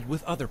presented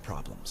with other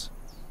problems.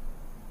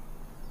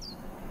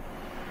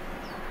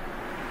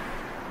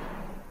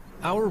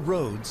 Our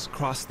roads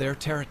cross their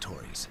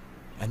territories,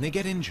 and they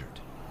get injured.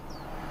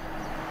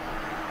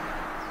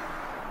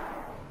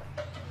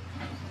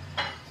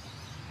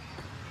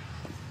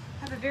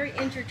 Very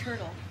injured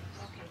turtle.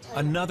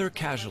 Another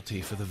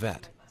casualty for the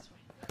vet.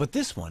 But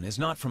this one is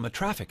not from a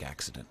traffic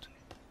accident.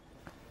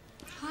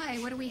 Hi,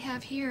 what do we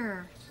have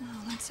here?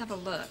 Oh, let's have a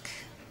look.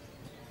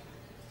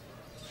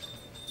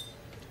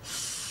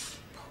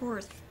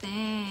 Poor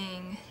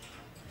thing.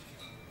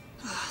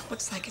 Oh,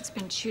 looks like it's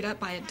been chewed up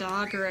by a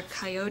dog or a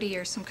coyote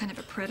or some kind of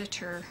a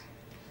predator.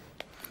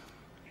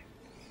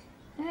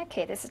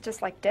 Okay, this is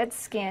just like dead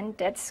skin,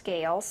 dead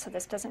scales, so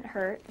this doesn't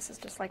hurt. This is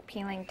just like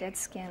peeling dead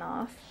skin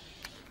off.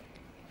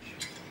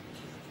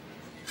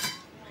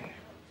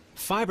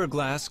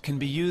 Fiberglass can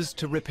be used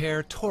to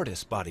repair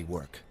tortoise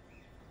bodywork.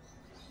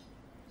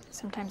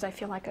 Sometimes I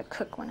feel like a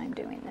cook when I'm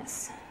doing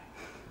this.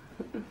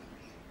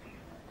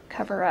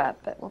 Cover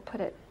up, but we'll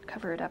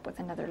cover it up with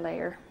another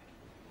layer.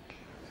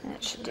 And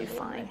it should do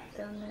fine.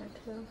 Down there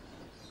too.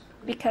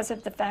 Because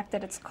of the fact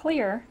that it's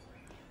clear,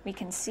 we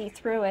can see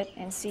through it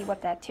and see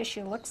what that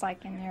tissue looks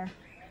like in there.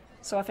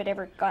 So if it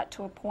ever got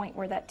to a point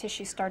where that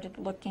tissue started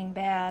looking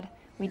bad,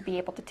 we'd be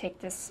able to take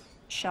this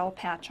shell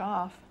patch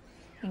off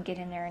and get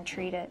in there and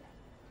treat it.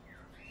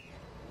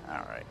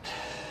 All right.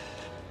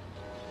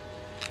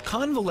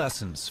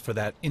 Convalescence for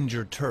that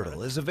injured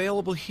turtle is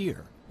available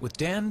here with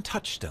Dan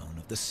Touchstone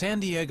of the San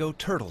Diego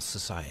Turtle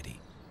Society.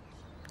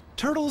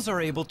 Turtles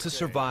are able to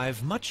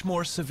survive much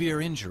more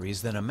severe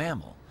injuries than a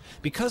mammal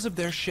because of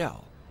their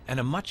shell and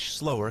a much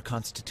slower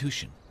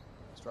constitution.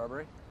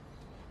 Strawberry?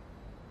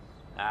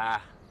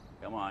 Ah,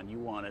 come on, you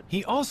want it.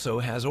 He also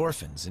has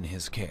orphans in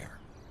his care,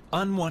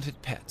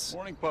 unwanted pets.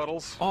 Morning,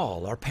 Puddles.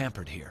 All are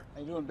pampered here.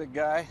 How you doing, big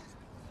guy?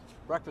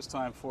 Breakfast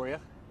time for you.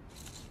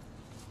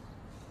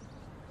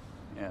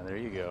 Yeah, there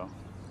you go.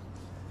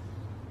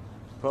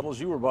 Puddles,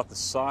 you were about the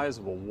size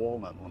of a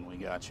walnut when we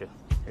got you.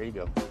 Here you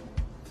go.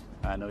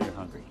 I know you're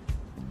hungry.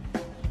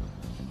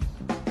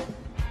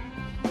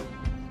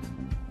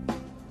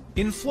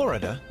 In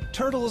Florida,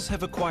 turtles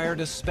have acquired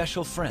a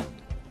special friend,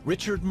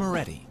 Richard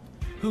Moretti,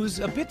 who's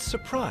a bit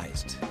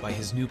surprised by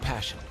his new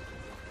passion.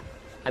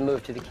 I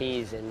moved to the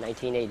Keys in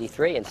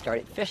 1983 and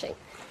started fishing.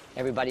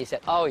 Everybody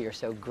said, "Oh, you're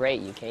so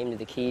great. You came to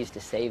the Keys to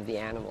save the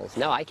animals."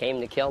 No, I came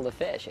to kill the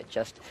fish. It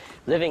just,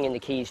 living in the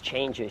Keys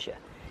changes you.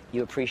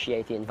 You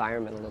appreciate the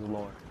environment a little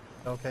more.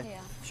 Okay. Yeah.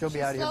 She'll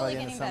be out here by the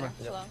end of summer.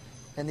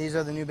 And these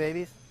are the new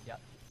babies? Yep.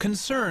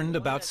 Concerned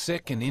about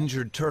sick and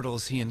injured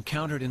turtles he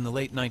encountered in the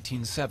late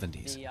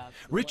 1970s,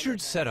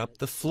 Richard set up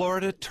the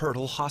Florida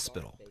Turtle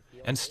Hospital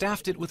and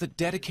staffed it with a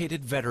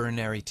dedicated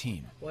veterinary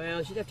team.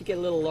 Well, she'd have to get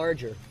a little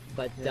larger,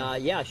 but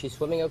yeah, she's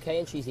swimming okay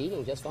and she's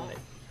eating just fine.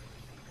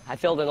 I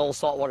filled an old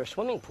saltwater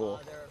swimming pool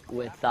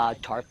with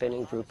tarpon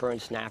and grouper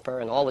and snapper,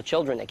 and all the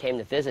children that came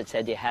to visit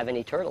said, "Do you have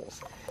any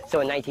turtles?" So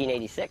in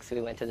 1986,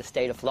 we went to the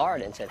state of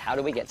Florida and said, "How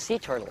do we get sea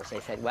turtles?" They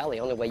said, "Well, the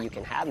only way you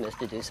can have them is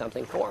to do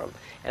something for them."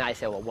 And I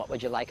said, "Well, what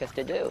would you like us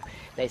to do?"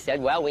 They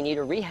said, "Well, we need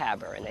a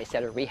rehabber." And they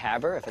said, "A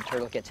rehabber, if a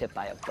turtle gets hit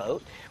by a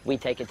boat, we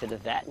take it to the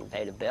vet and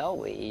pay the bill.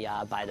 We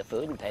buy the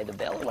food and pay the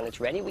bill, and when it's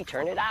ready, we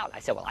turn it out." I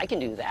said, "Well, I can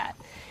do that."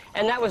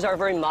 And that was our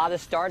very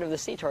modest start of the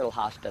Sea Turtle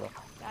Hospital.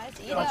 Guys,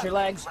 eat Watch up. your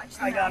legs.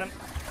 I got him.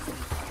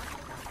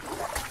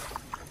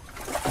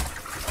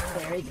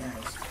 There he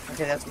goes.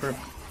 Okay, that's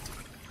perfect.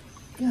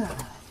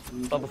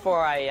 But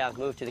before I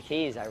moved to the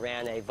Keys, I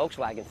ran a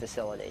Volkswagen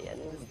facility,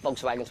 and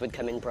Volkswagens would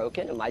come in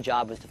broken, and my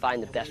job was to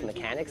find the best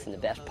mechanics and the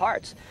best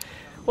parts.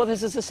 Well,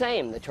 this is the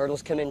same. The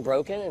turtles come in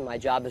broken, and my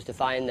job is to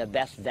find the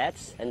best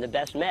vets and the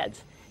best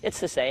meds.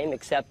 It's the same,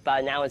 except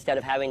now instead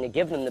of having to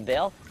give them the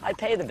bill, I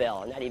pay the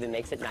bill, and that even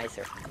makes it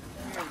nicer.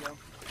 There you go.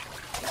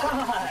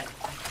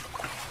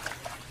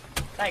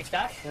 Thanks,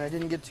 Doc. And I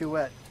didn't get too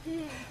wet.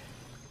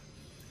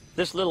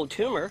 This little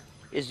tumor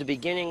is the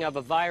beginning of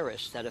a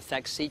virus that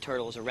affects sea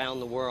turtles around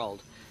the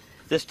world.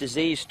 This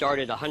disease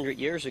started 100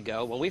 years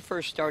ago. When we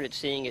first started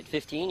seeing it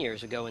 15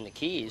 years ago in the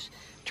Keys,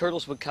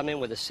 turtles would come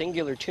in with a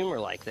singular tumor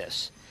like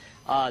this.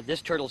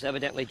 This turtle's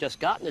evidently just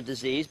gotten the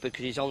disease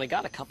because he's only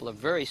got a couple of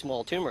very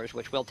small tumors,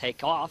 which we'll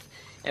take off.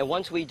 And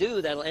once we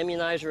do, that'll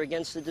immunize her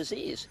against the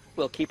disease.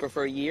 We'll keep her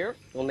for a year,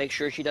 we'll make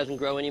sure she doesn't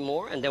grow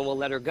anymore, and then we'll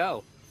let her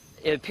go.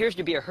 It appears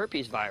to be a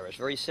herpes virus,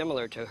 very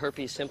similar to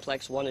herpes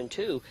simplex 1 and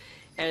 2,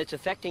 and it's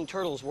affecting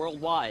turtles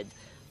worldwide.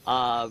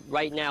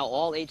 Right now,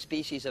 all 8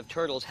 species of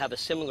turtles have a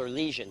similar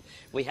lesion.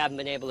 We haven't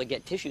been able to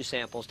get tissue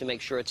samples to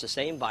make sure it's the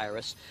same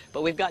virus,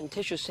 but we've gotten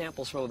tissue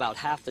samples from about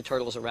half the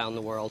turtles around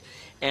the world,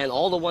 and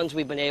all the ones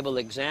we've been able to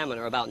examine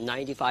are about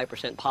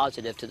 95%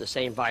 positive to the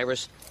same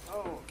virus.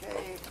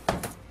 Okay.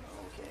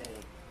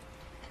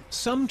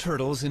 Some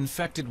turtles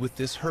infected with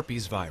this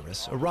herpes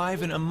virus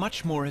arrive in a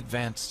much more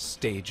advanced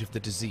stage of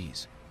the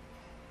disease.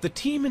 The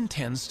team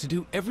intends to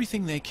do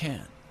everything they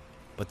can,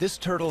 but this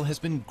turtle has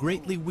been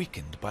greatly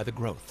weakened by the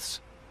growths.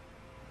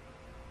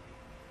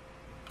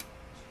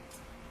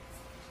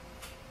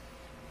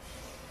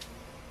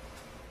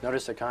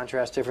 Notice the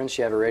contrast difference.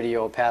 You have a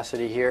radio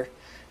opacity here.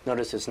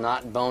 Notice it's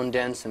not bone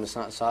dense and it's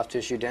not soft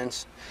tissue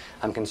dense.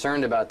 I'm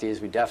concerned about these.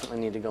 We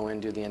definitely need to go in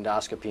and do the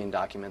endoscopy and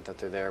document that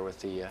they're there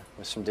with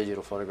some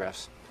digital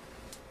photographs.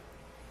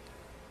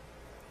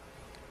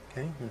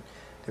 Okay. And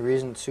the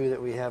reason too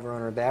that we have her on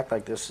her back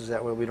like this is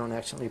that way we don't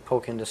accidentally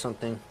poke into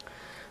something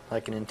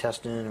like an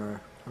intestine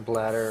or a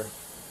bladder.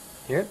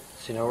 Here,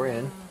 so you know we're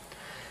in.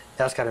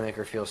 That's got to make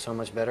her feel so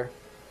much better.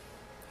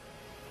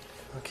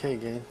 Okay,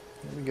 gang,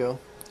 here we go.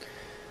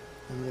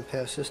 I'm going to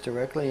pass this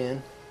directly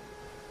in.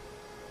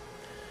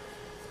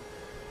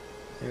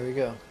 There we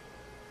go.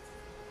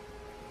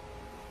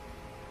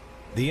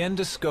 The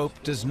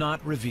endoscope does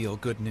not reveal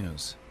good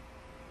news.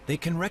 They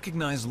can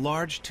recognize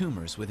large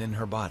tumors within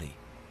her body.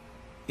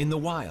 In the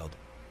wild,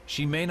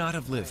 she may not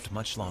have lived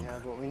much We longer.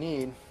 have what we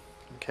need.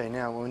 Okay,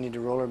 now we need to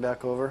roll her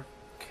back over.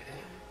 Okay.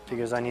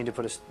 Because I need to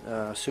put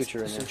a suture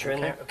in there. Suture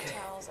in there? Okay.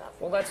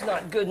 Well, that's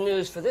not good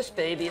news for this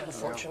baby,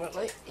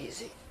 unfortunately.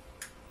 Easy.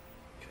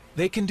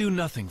 They can do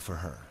nothing for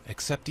her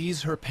except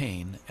ease her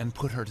pain and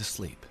put her to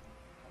sleep.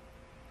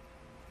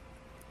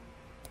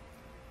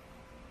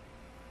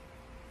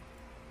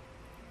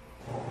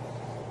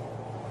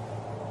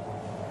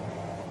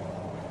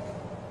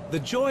 The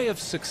joy of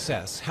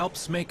success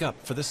helps make up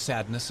for the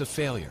sadness of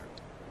failure.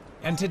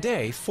 And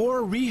today,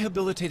 4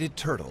 rehabilitated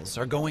turtles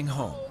are going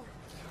home.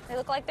 They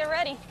look like they're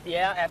ready.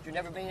 Yeah, after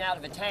never being out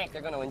of a tank,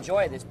 they're going to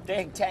enjoy this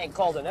big tank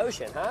called an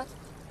ocean, huh?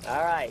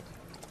 All right.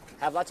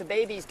 Have lots of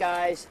babies,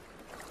 guys.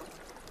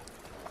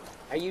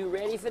 Are you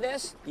ready for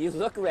this? You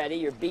look ready.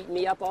 You're beating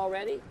me up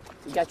already?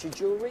 You got your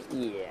jewelry?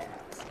 Yes.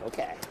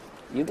 Okay.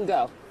 You can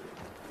go.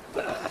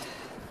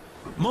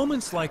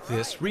 Moments like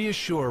this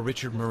reassure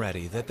Richard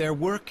Moretti that their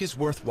work is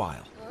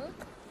worthwhile.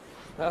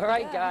 All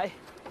right, Guy.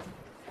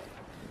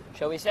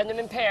 Shall we send them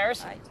in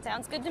pairs? All right,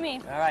 sounds good to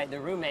me. All right, they're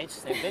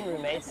roommates. They've been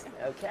roommates.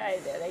 Okay,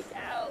 there they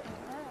go.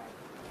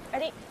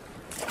 Ready?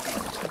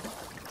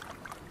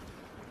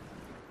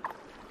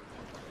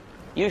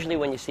 Usually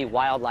when you see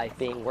wildlife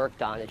being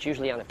worked on, it's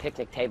usually on a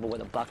picnic table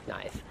with a buck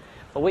knife.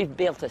 But we've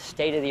built a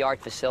state-of-the-art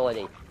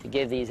facility to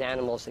give these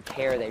animals the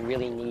care they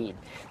really need.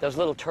 Those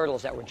little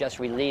turtles that were just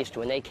released,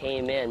 when they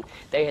came in,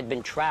 they had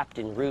been trapped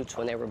in roots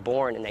when they were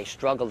born, and they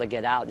struggled to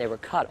get out. They were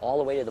cut all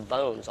the way to the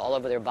bones, all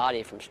over their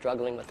body from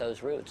struggling with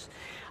those roots.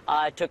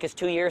 It took us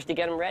 2 years to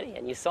get them ready,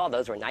 and you saw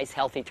those were nice,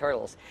 healthy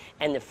turtles.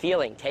 And the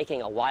feeling,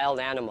 taking a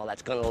wild animal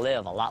that's going to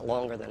live a lot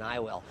longer than I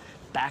will,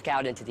 back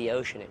out into the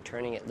ocean and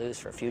turning it loose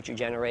for future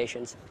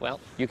generations,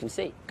 well, you can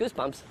see,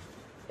 goosebumps.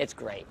 It's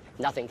great.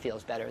 Nothing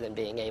feels better than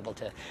being able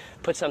to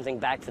put something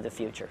back for the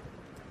future.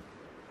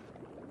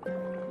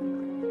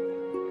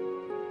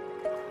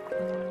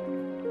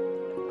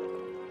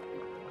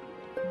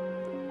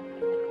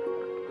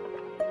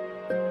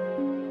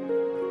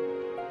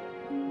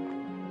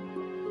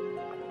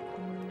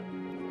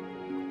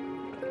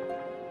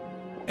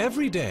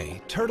 Every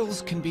day,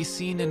 turtles can be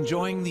seen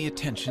enjoying the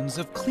attentions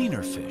of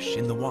cleaner fish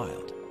in the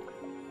wild.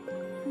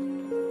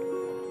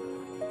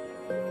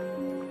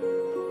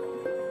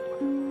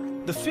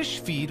 The fish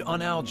feed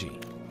on algae,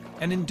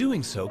 and in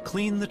doing so,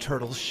 clean the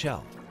turtle's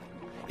shell.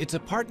 It's a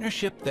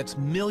partnership that's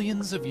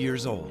millions of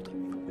years old.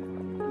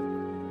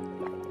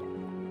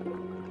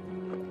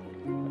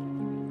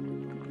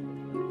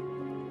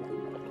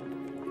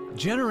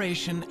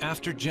 Generation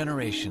after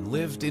generation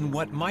lived in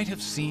what might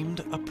have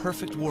seemed a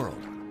perfect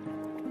world.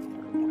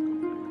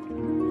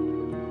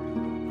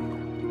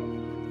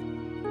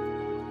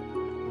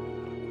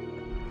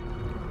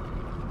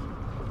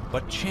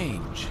 But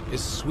change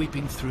is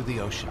sweeping through the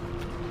ocean.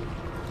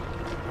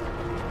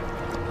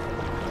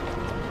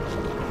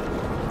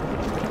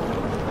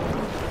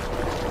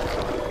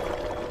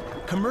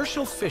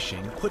 Commercial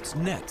fishing puts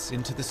nets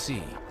into the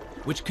sea,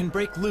 which can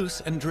break loose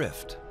and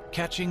drift,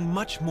 catching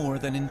much more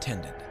than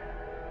intended.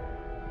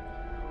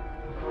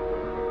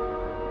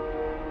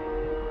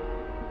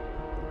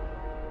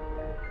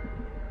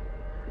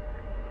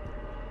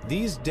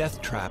 These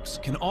death traps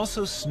can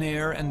also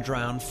snare and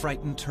drown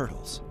frightened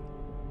turtles.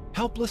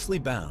 Helplessly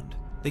bound,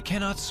 they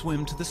cannot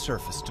swim to the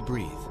surface to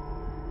breathe.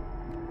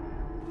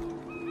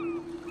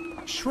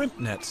 Shrimp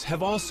nets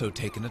have also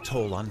taken a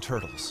toll on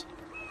turtles.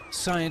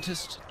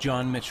 Scientist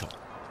John Mitchell.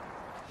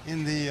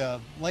 In the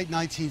late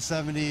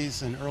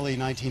 1970s and early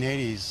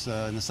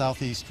 1980s in the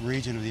southeast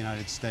region of the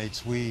United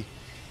States, we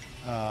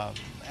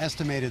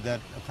estimated that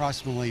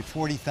approximately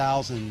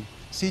 40,000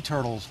 sea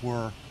turtles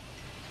were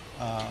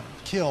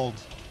killed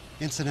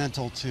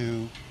incidental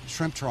to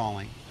shrimp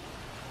trawling.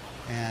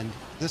 And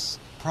this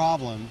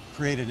problem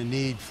created a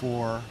need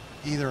for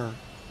either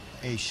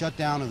a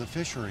shutdown of the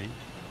fishery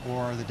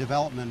or the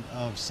development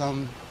of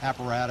some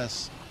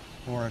apparatus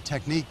or a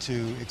technique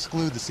to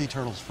exclude the sea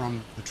turtles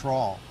from the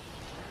trawl.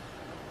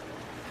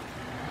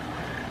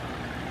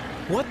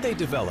 What they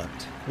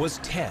developed was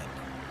TED,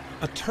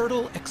 a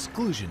turtle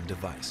exclusion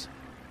device.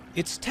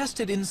 It's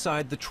tested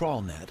inside the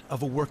trawl net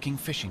of a working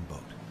fishing boat.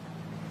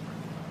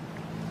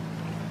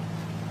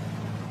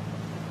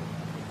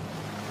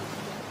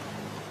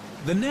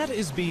 The net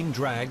is being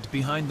dragged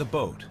behind the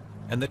boat,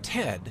 and the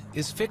TED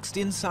is fixed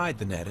inside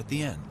the net at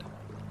the end.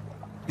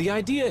 The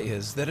idea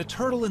is that a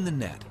turtle in the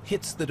net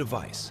hits the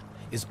device,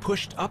 is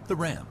pushed up the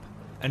ramp,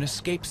 and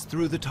escapes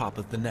through the top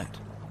of the net.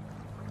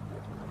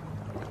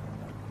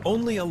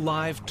 Only a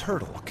live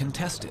turtle can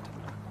test it.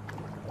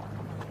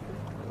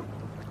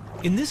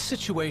 In this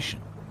situation,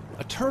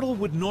 a turtle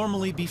would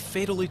normally be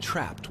fatally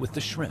trapped with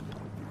the shrimp.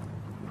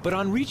 But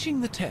on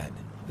reaching the TED,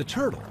 the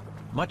turtle,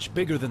 much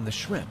bigger than the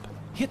shrimp,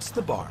 hits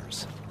the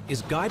bars,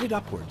 is guided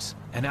upwards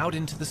and out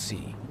into the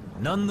sea,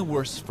 none the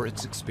worse for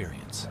its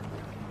experience.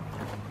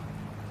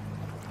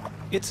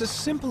 It's a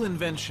simple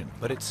invention,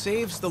 but it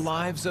saves the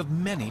lives of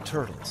many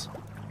turtles.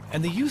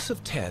 And the use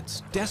of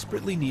TEDs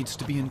desperately needs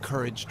to be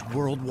encouraged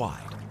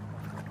worldwide.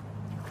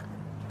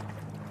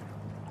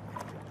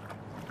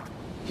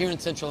 Here in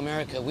Central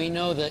America, we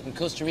know that in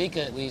Costa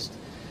Rica at least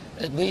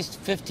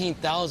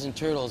 15,000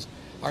 turtles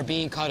are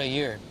being caught a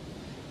year.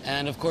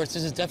 And of course,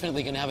 this is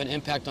definitely going to have an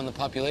impact on the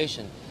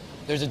population.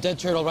 There's a dead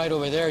turtle right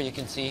over there, you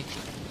can see,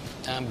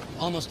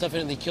 almost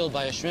definitely killed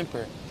by a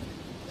shrimper.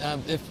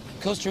 If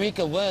Costa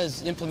Rica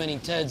was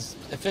implementing TEDs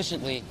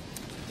efficiently,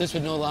 this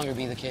would no longer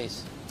be the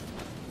case.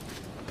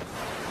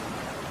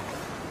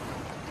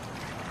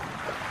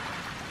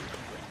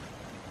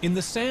 In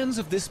the sands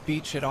of this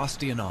beach at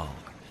Ostianal,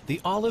 the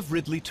olive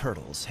ridley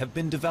turtles have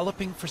been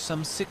developing for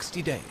some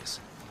 60 days.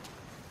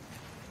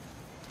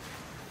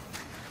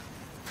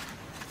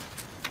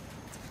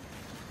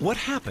 What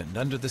happened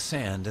under the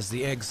sand as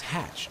the eggs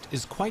hatched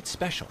is quite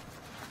special.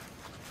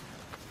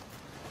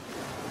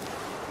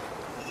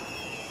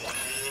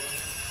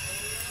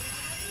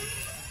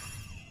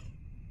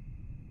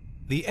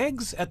 The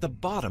eggs at the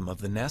bottom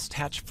of the nest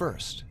hatch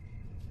first.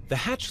 The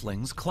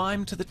hatchlings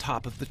climb to the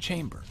top of the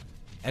chamber,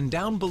 and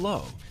down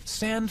below,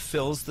 sand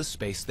fills the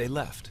space they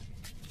left.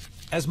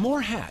 As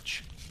more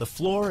hatch, the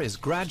floor is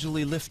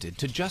gradually lifted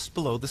to just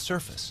below the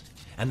surface,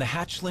 and the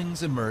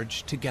hatchlings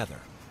emerge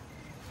together.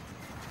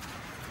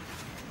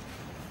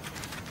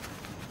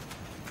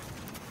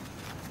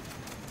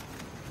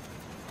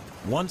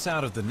 Once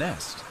out of the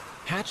nest,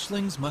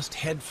 hatchlings must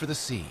head for the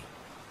sea.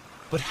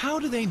 But how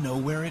do they know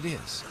where it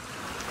is?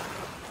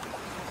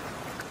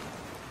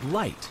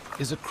 Light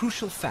is a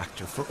crucial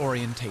factor for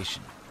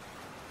orientation.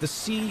 The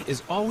sea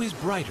is always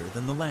brighter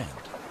than the land.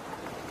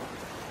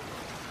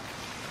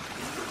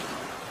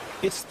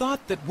 It's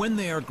thought that when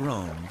they are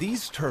grown,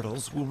 these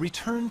turtles will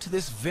return to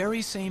this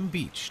very same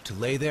beach to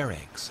lay their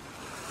eggs.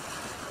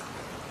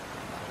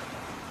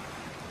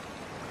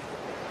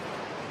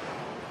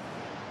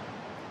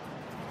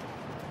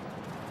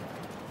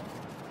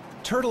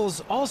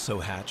 Turtles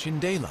also hatch in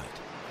daylight.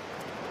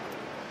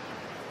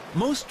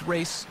 Most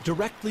race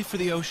directly for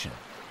the ocean,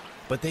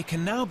 but they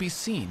can now be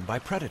seen by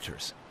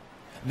predators.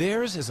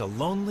 Theirs is a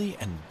lonely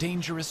and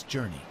dangerous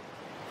journey.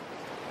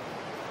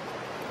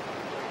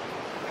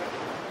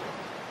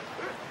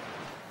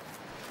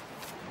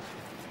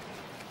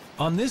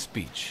 On this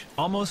beach,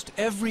 almost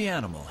every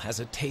animal has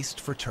a taste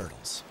for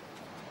turtles.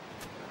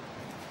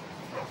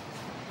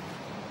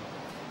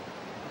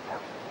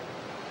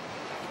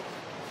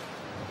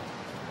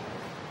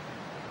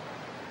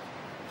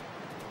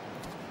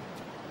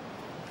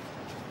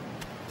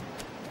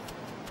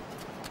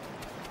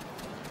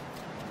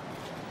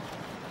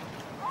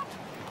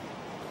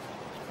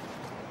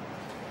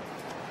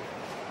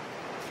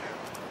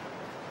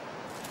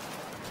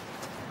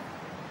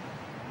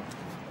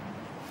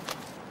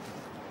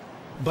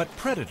 But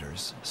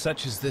predators,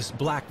 such as this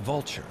black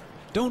vulture,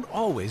 don't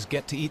always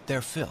get to eat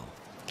their fill.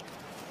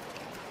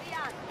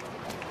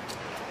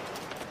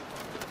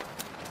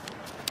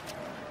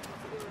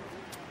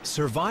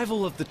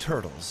 Survival of the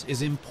turtles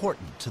is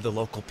important to the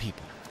local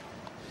people.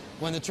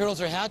 When the turtles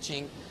are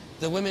hatching,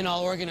 the women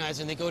all organize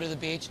and they go to the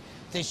beach.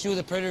 They shoo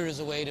the predators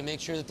away to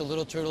make sure that the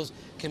little turtles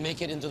can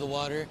make it into the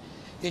water.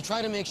 They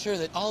try to make sure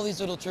that all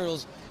these little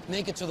turtles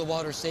make it to the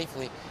water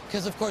safely,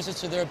 because of course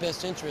it's to their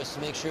best interest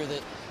to make sure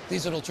that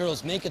these little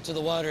turtles make it to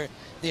the water.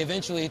 They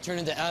eventually turn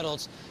into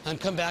adults and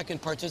come back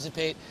and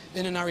participate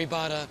in an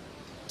arribada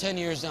 10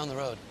 years down the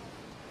road.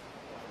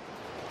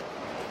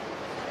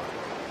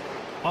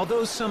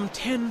 Although some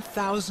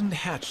 10,000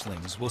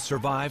 hatchlings will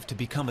survive to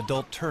become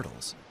adult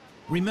turtles,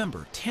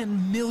 remember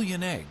 10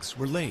 million eggs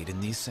were laid in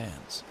these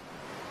sands.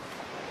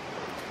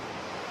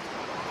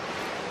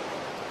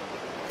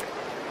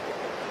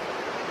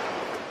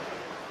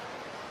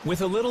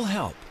 With a little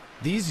help,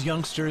 these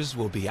youngsters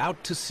will be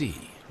out to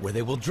sea, where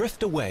they will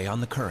drift away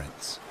on the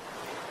currents.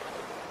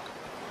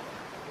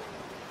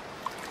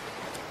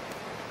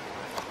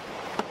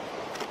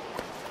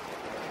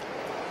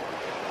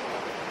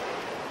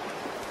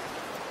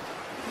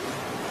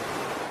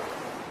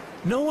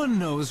 No one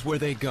knows where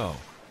they go.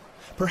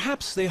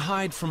 Perhaps they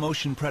hide from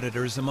ocean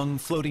predators among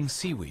floating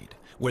seaweed,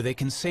 where they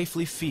can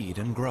safely feed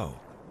and grow.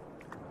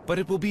 But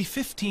it will be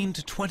 15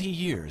 to 20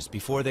 years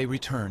before they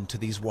return to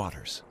these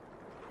waters.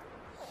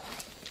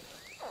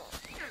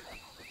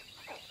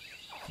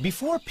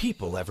 Before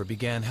people ever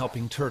began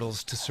helping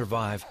turtles to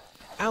survive,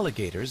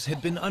 alligators had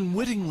been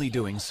unwittingly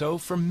doing so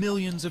for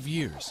millions of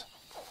years.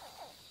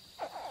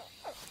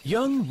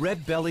 Young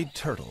red-bellied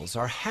turtles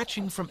are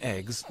hatching from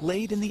eggs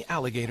laid in the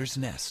alligator's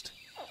nest.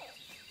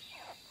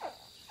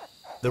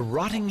 The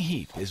rotting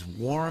heap is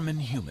warm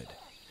and humid,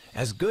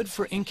 as good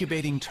for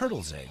incubating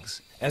turtles'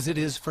 eggs as it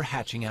is for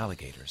hatching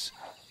alligators.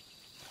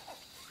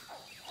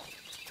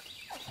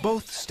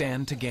 Both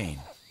stand to gain.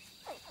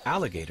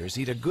 Alligators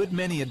eat a good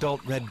many adult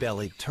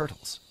red-bellied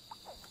turtles.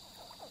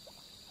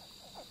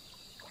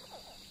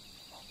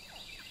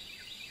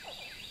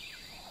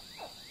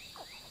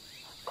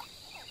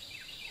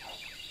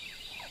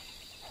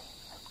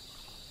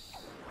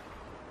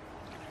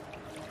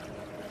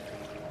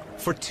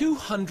 For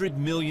 200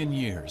 million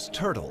years,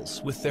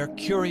 turtles, with their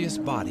curious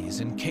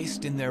bodies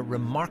encased in their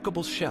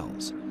remarkable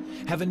shells,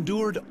 have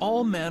endured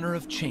all manner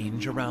of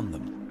change around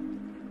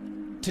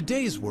them.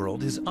 Today's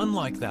world is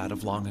unlike that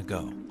of long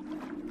ago.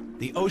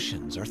 The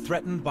oceans are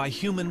threatened by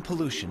human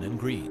pollution and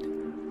greed.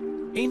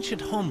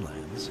 Ancient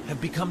homelands have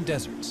become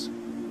deserts.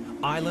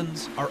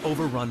 Islands are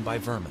overrun by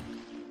vermin.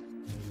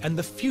 And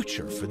the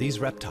future for these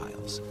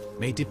reptiles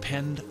may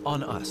depend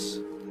on us.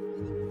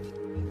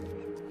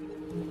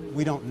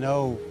 We don't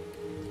know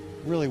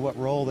really what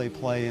role they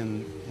play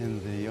in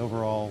the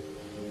overall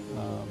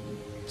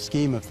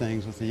scheme of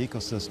things with the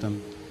ecosystem.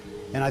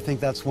 And I think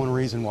that's one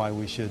reason why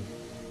we should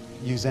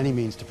use any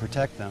means to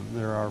protect them.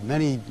 There are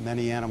many,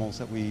 many animals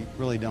that we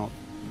really don't,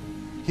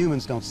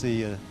 humans don't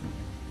see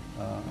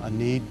a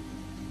need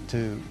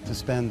to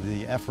spend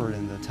the effort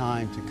and the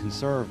time to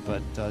conserve,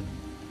 but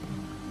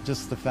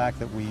just the fact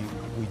that we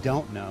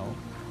don't know,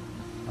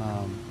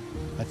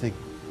 I think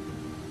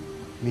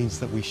means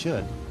that we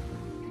should.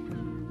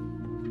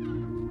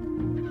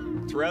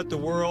 Throughout the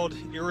world,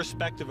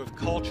 irrespective of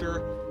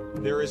culture,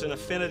 there is an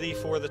affinity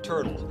for the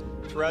turtle.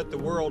 Throughout the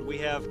world, we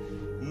have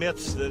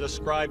myths that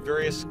ascribe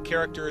various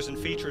characters and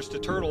features to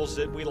turtles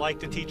that we like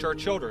to teach our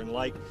children,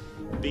 like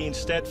being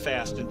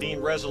steadfast and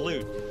being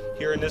resolute.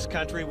 Here in this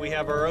country, we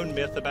have our own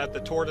myth about the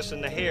tortoise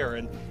and the hare,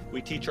 and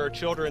we teach our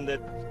children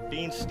that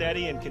being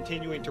steady and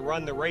continuing to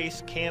run the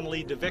race can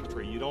lead to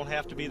victory. You don't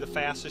have to be the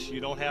fastest, you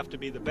don't have to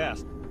be the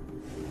best.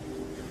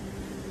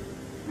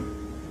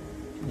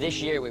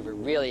 This year we were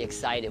really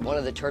excited. One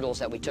of the turtles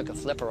that we took a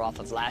flipper off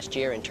of last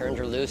year and turned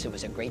her loose, it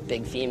was a great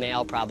big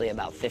female, probably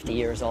about 50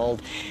 years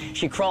old.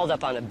 She crawled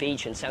up on a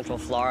beach in Central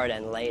Florida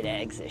and laid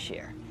eggs this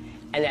year.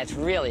 And that's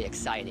really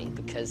exciting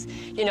because,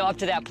 you know, up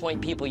to that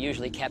point, people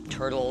usually kept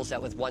turtles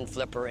with one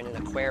flipper in an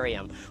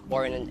aquarium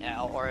or in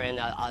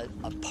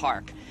a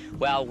park.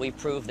 Well, we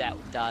proved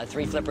that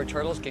 3 flipper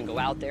turtles can go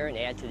out there and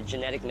add to the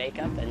genetic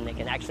makeup, and they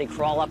can actually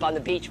crawl up on the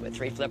beach with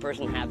 3 flippers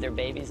and have their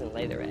babies and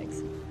lay their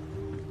eggs.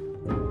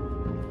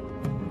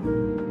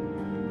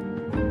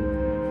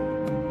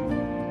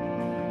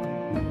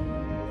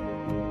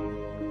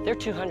 They're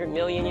 200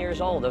 million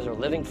years old. Those are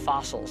living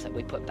fossils that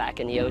we put back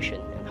in the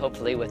ocean. And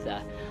hopefully with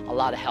a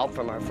lot of help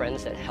from our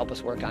friends that help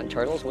us work on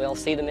turtles, we'll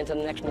see them into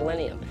the next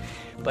millennium.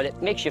 But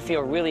it makes you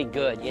feel really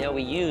good. You know,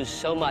 we use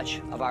so much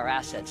of our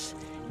assets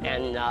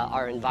and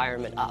our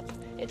environment up.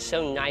 It's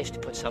so nice to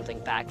put something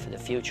back for the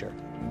future.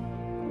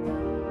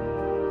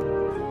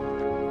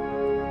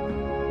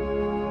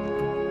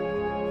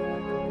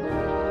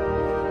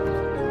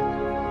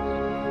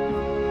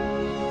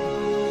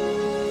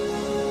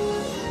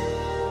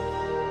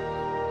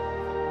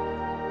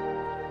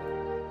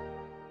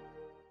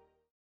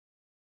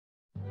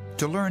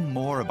 To learn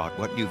more about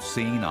what you've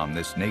seen on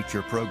this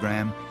nature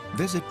program,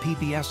 visit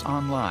PBS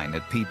online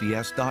at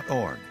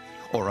pbs.org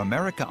or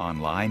America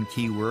Online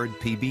keyword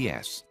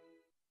PBS.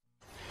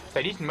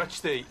 They'd eaten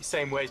much the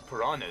same way as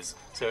piranhas,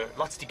 so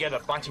lots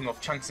together, biting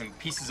off chunks and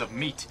pieces of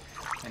meat.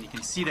 And you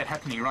can see that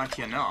happening right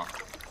here now.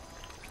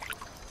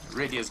 The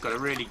radio's got a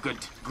really good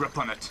grip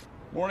on it.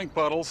 Morning,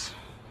 Puddles.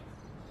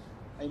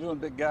 How you doing,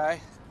 big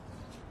guy?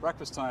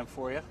 Breakfast time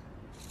for you.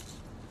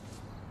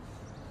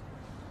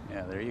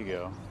 Yeah, there you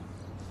go.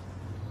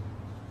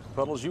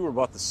 Puddles, you were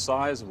about the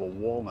size of a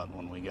walnut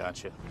when we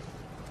got you.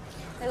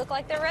 They look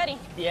like they're ready.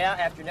 Yeah,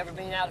 after never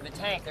being out of a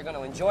tank, they're going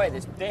to enjoy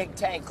this big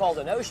tank called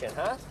an ocean,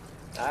 huh?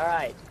 All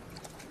right.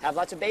 Have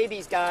lots of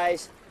babies,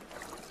 guys.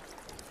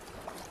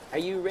 Are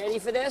you ready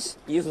for this?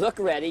 You look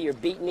ready. You're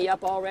beating me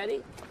up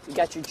already? You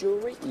got your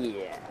jewelry?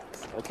 Yes.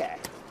 Okay.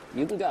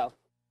 You can go.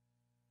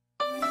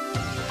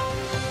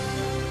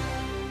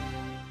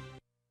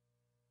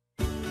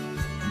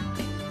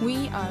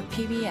 We are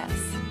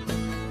PBS.